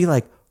people are going to be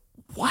like,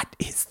 what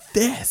is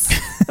this?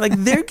 Like,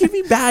 they're going to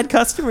be bad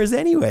customers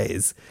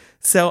anyways.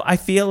 So I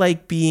feel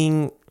like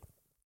being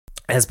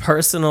as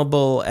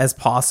personable as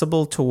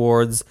possible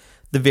towards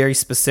the very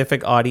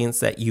specific audience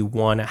that you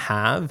want to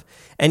have,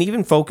 and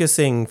even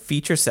focusing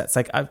feature sets.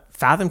 Like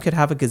Fathom could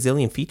have a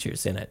gazillion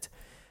features in it.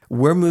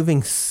 We're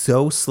moving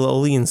so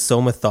slowly and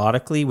so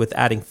methodically with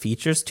adding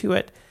features to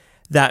it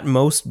that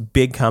most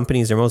big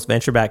companies or most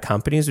venture-backed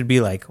companies would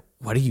be like,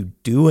 what are you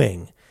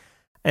doing?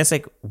 And it's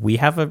like, we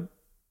have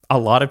a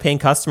lot of paying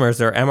customers.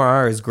 Their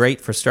MRR is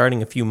great for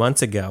starting a few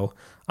months ago.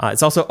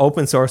 It's also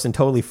open source and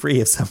totally free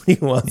if somebody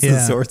wants the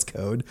source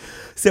code.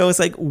 So it's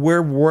like,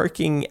 we're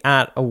working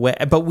at a way,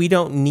 but we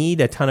don't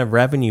need a ton of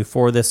revenue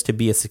for this to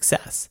be a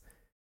success.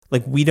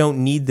 Like, we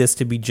don't need this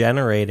to be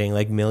generating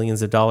like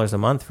millions of dollars a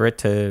month for it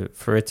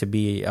to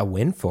be a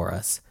win for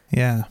us.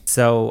 Yeah.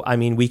 So, I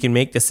mean, we can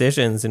make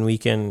decisions and we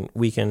can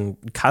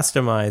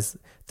customize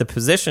the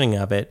positioning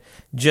of it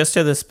just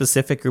to the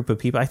specific group of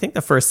people. I think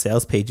the first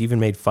sales page even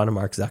made fun of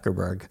Mark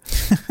Zuckerberg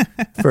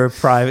for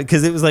private,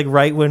 because it was like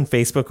right when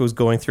Facebook was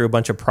going through a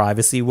bunch of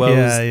privacy woes.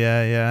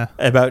 Yeah.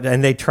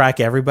 And they track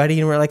everybody,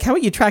 and we're like, how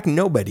would you track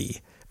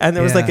nobody? And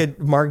there was like a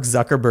Mark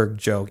Zuckerberg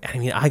joke. I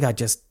mean, I got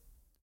just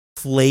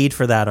flayed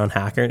for that on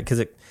Hacker because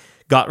it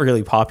got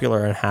really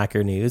popular on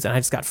Hacker News, and I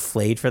just got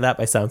flayed for that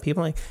by some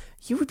people. Like,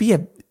 you would be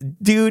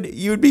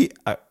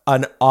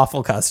an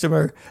awful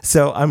customer.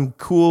 So I'm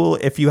cool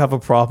if you have a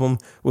problem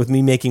with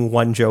me making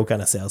one joke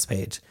on a sales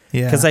page.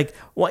 Yeah. Because like,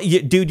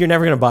 dude, you're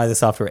never going to buy the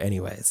software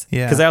anyways.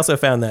 Yeah. Because I also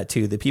found that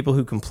too. The people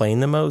who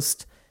complain the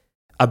most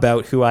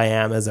about who I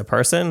am as a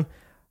person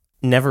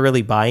never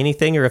really buy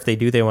anything, or if they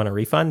do, they want a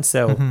refund.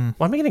 So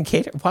why am I going to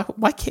cater?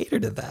 Why cater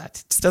to that?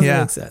 It just doesn't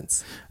make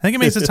sense. I think it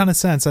makes a ton of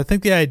sense. I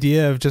think the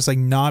idea of just like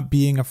not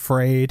being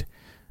afraid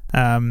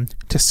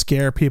to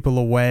scare people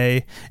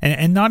away,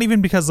 and not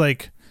even because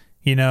like,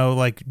 you know,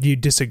 like you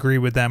disagree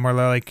with them or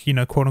like, you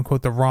know, quote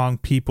unquote the wrong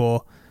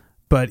people,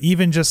 but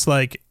even just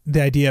like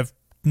the idea of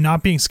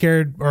not being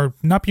scared or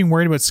not being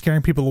worried about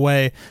scaring people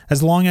away,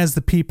 as long as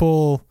the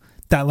people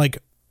that like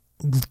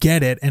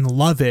get it and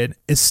love it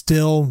is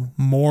still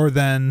more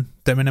than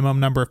the minimum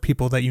number of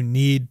people that you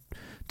need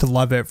to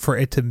love it for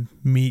it to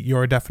meet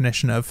your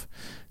definition of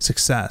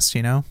success,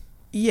 you know?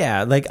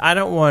 Yeah, like I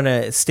don't want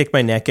to stick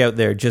my neck out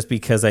there just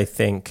because I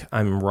think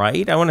I'm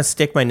right. I want to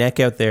stick my neck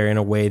out there in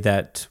a way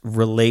that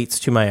relates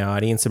to my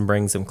audience and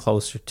brings them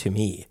closer to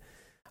me.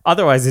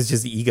 Otherwise, it's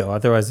just ego.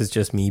 Otherwise, it's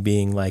just me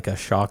being like a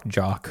shock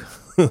jock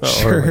or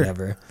Sure.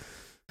 whatever.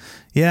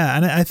 Yeah,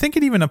 and I think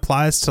it even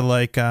applies to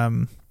like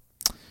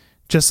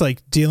just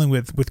like dealing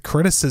with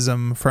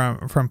criticism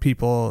from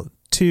people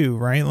too,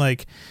 right?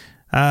 Like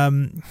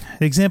the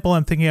example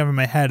I'm thinking of in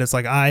my head is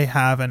like I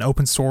have an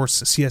open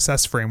source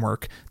CSS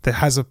framework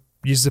that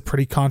uses a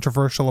pretty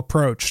controversial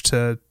approach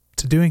to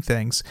doing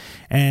things,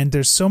 and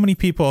there's so many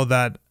people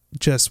that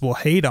just will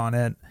hate on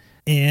it,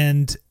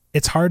 and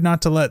it's hard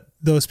not to let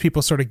those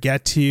people sort of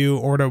get to you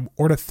or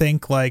to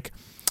think like,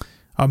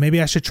 oh,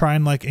 maybe I should try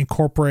and like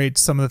incorporate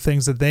some of the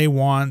things that they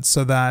want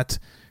so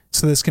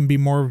this can be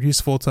more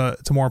useful to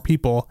more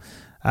people.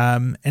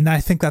 And I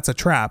think that's a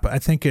trap. I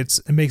think it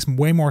makes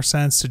way more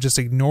sense to just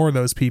ignore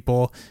those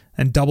people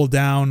and double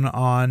down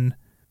on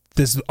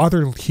this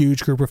other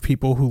huge group of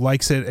people who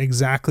likes it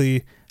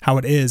exactly how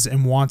it is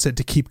and wants it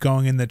to keep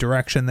going in the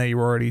direction that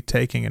you're already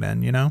taking it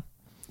in, you know?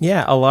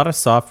 Yeah, a lot of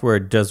software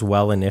does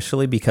well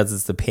initially because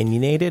it's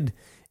opinionated,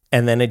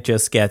 and then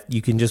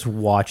you can just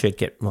watch it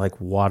get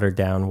like watered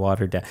down.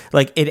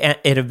 Like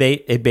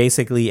it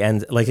basically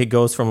ends, like it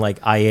goes from like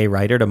IA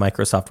Writer to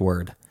Microsoft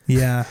Word.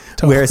 Yeah,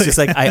 totally. Where it's just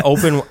like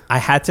I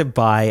had to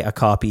buy a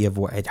copy of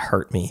Word. It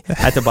hurt me. I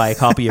had to buy a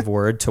copy of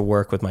Word to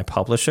work with my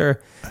publisher.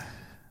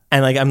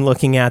 And like I'm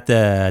looking at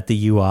the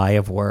UI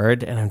of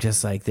Word, and I'm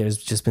just like, there's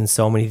just been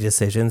so many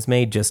decisions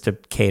made just to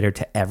cater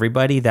to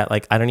everybody that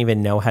like I don't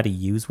even know how to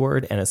use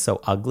Word, and it's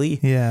so ugly.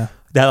 Yeah.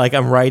 That like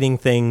I'm writing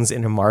things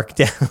in a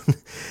Markdown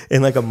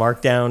in like a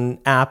Markdown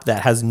app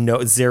that has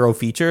zero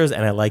features,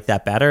 and I like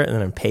that better, and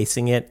then I'm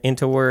pasting it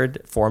into Word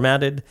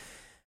formatted.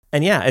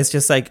 And yeah, it's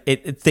just like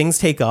things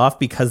take off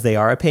because they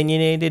are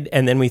opinionated,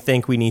 and then we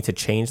think we need to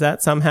change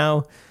that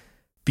somehow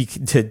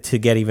to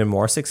get even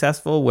more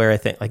successful, where I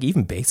think like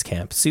even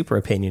Basecamp, super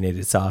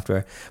opinionated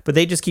software, but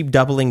they just keep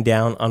doubling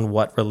down on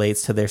what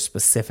relates to their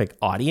specific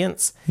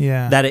audience.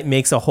 Yeah. That it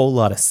makes a whole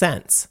lot of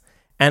sense.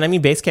 And I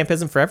mean, Basecamp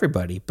isn't for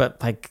everybody,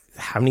 but like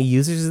how many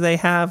users do they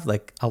have?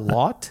 Like a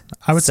lot?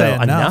 I would say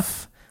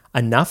enough.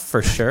 Enough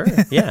for sure.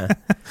 Yeah.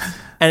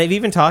 And I've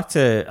even talked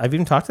to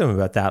them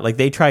about that. Like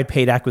they tried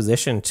paid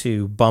acquisition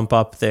to bump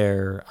up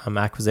their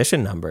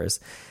acquisition numbers.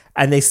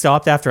 And they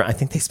stopped after, I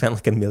think they spent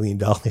like $1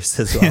 million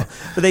as well.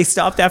 But they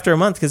stopped after a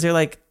month because they're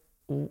like,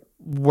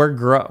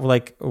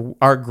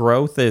 our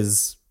growth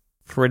is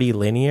pretty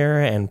linear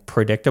and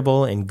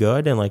predictable and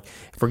good. And like,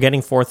 if we're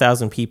getting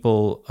 4,000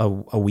 people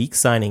a week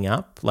signing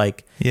up,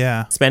 like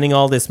spending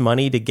all this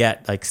money to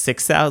get like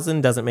 6,000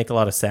 doesn't make a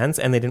lot of sense.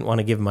 And they didn't want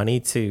to give money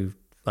to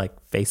like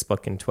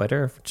Facebook and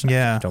Twitter, which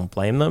I don't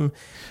blame them.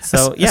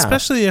 So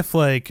especially if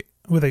like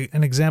with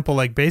an example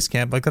like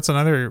Basecamp, like that's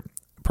another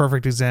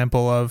perfect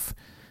example of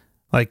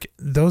like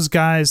those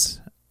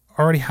guys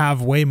already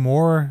have way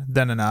more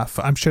than enough.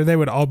 I'm sure they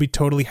would all be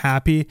totally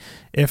happy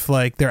if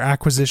like their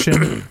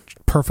acquisition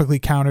perfectly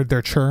countered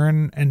their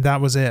churn and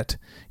that was it.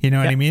 You know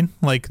what I mean?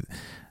 Like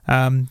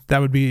that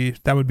would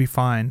be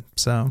fine.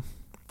 So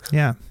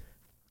yeah.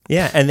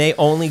 Yeah, and they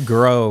only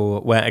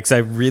grow because I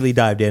really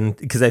dived in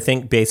because I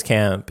think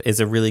Basecamp is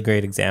a really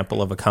great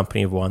example of a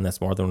company of one that's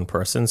more than one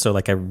person. So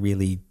like I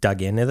really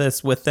dug into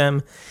this with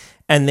them,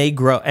 and they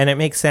grow, and it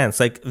makes sense.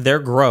 Like their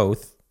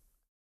growth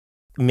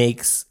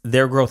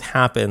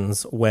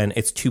happens when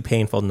it's too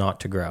painful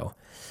not to grow.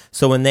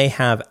 So when they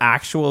have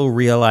actual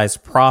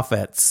realized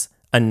profits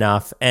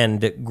enough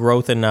and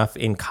growth enough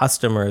in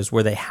customers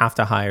where they have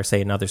to hire,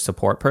 say, another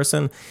support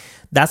person,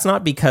 that's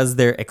not because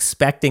they're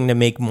expecting to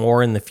make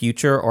more in the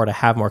future or to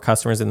have more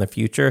customers in the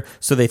future.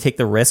 So they take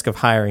the risk of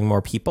hiring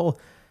more people.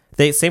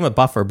 Same with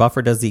Buffer.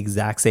 Buffer does the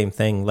exact same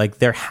thing. Like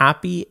they're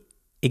happy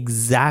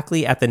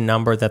exactly at the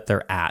number that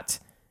they're at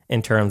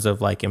in terms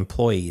of like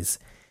employees.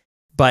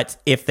 But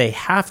if they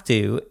have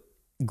to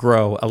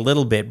grow a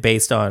little bit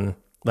based on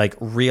like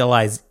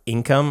realized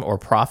income or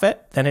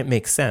profit, then it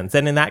makes sense.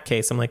 And in that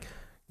case, I'm like,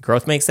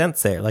 growth makes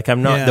sense there. Like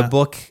I'm not, the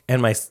book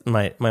and my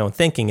own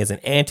thinking isn't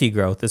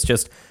anti-growth. It's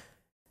just,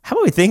 how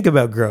do we think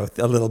about growth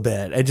a little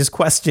bit? I just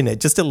question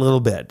it just a little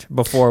bit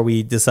before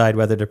we decide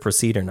whether to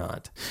proceed or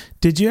not.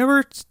 Did you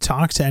ever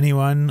talk to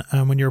anyone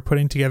when you were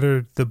putting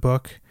together the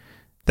book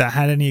that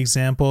had any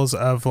examples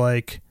of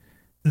like,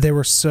 they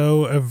were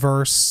so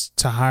averse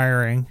to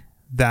hiring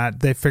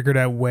that they figured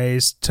out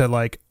ways to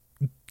like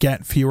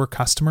get fewer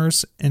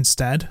customers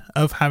instead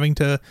of having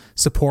to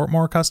support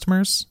more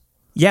customers?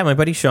 Yeah, my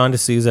buddy Sean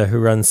D'Souza, who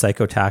runs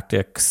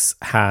Psychotactics,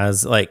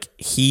 has like,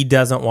 he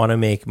doesn't want to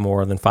make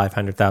more than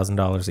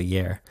 $500,000 a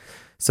year.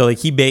 So like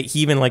he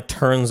even like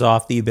turns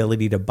off the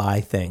ability to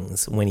buy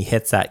things when he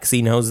hits that, because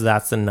he knows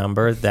that's the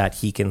number that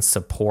he can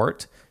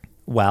support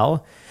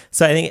well.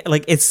 So I think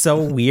like it's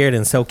so weird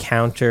and so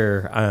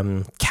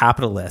counter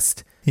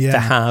capitalist to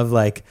have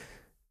like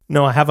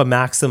No, I have a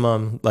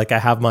maximum, like I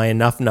have my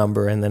enough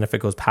number, and then if it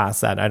goes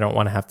past that, I don't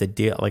want to have to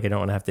deal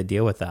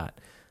with that.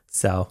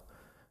 So,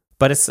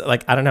 but it's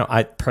like, I don't know.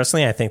 I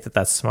think that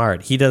that's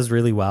smart. He does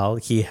really well.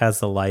 He has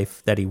the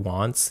life that he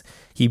wants.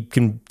 He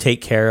can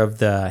take care of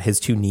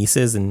his two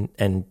nieces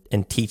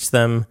and teach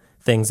them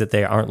things that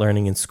they aren't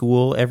learning in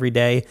school every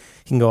day.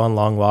 He can go on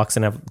long walks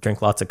and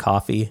drink lots of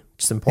coffee,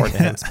 which is important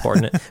to him. It's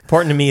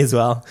important to me as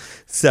well.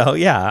 So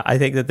yeah, I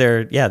think that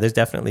there's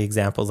definitely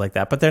examples like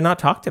that, but they're not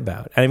talked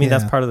about. And I mean,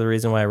 that's part of the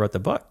reason why I wrote the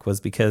book,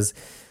 was because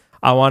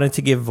I wanted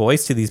to give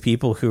voice to these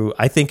people who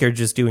I think are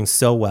just doing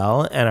so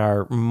well and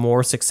are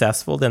more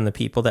successful than the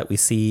people that we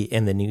see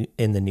in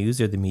the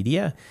news or the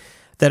media,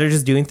 that are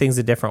just doing things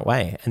a different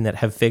way and that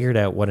have figured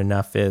out what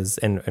enough is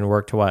and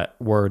work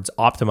towards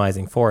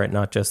optimizing for it,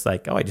 not just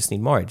like, oh, I just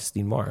need more.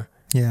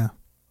 Yeah.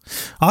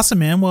 Awesome,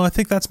 man. Well, I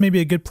think that's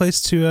maybe a good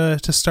place to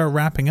start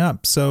wrapping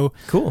up. So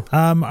cool.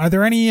 Are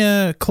there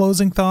any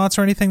closing thoughts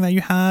or anything that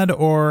you had,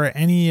 or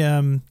any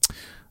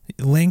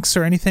links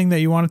or anything that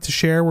you wanted to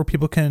share where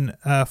people can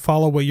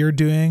follow what you're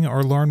doing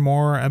or learn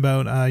more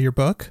about your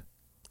book?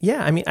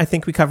 Yeah. I mean, I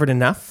think we covered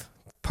enough.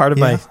 Part of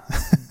my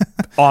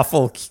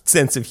awful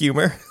sense of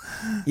humor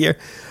here.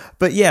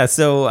 But yeah,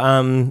 so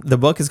the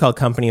book is called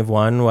Company of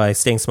One, Why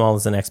Staying Small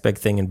is the Next Big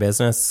Thing in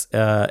Business.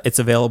 It's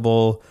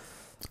available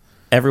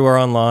everywhere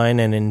online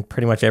and in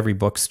pretty much every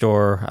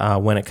bookstore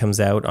when it comes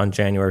out on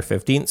January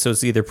 15th. So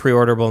it's either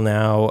pre-orderable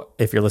now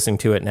if you're listening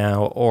to it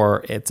now,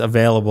 or it's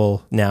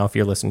available now if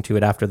you're listening to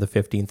it after the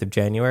 15th of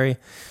January.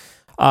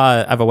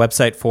 I have a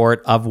website for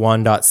it,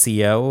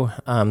 ofone.co,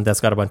 that's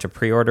got a bunch of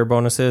pre-order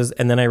bonuses.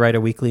 And then I write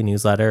a weekly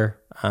newsletter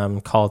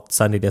called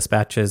Sunday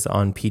Dispatches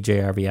on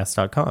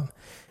pjrvs.com.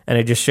 And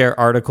I just share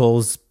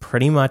articles,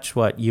 pretty much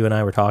what you and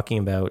I were talking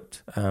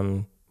about,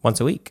 once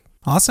a week.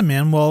 Awesome,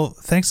 man. Well,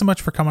 thanks so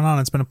much for coming on.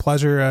 It's been a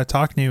pleasure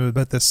talking to you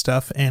about this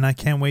stuff, and I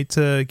can't wait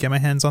to get my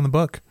hands on the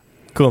book.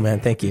 Cool, man.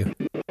 Thank you.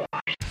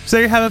 So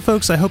there you have it,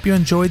 folks. I hope you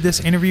enjoyed this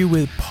interview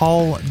with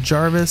Paul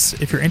Jarvis.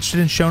 If you're interested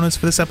in show notes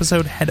for this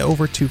episode, head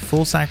over to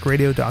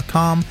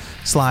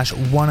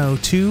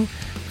fullstackradio.com/102.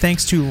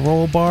 Thanks to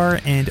Roll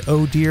Bar and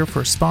Oh Dear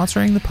for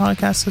sponsoring the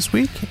podcast this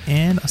week,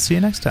 and I'll see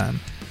you next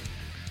time.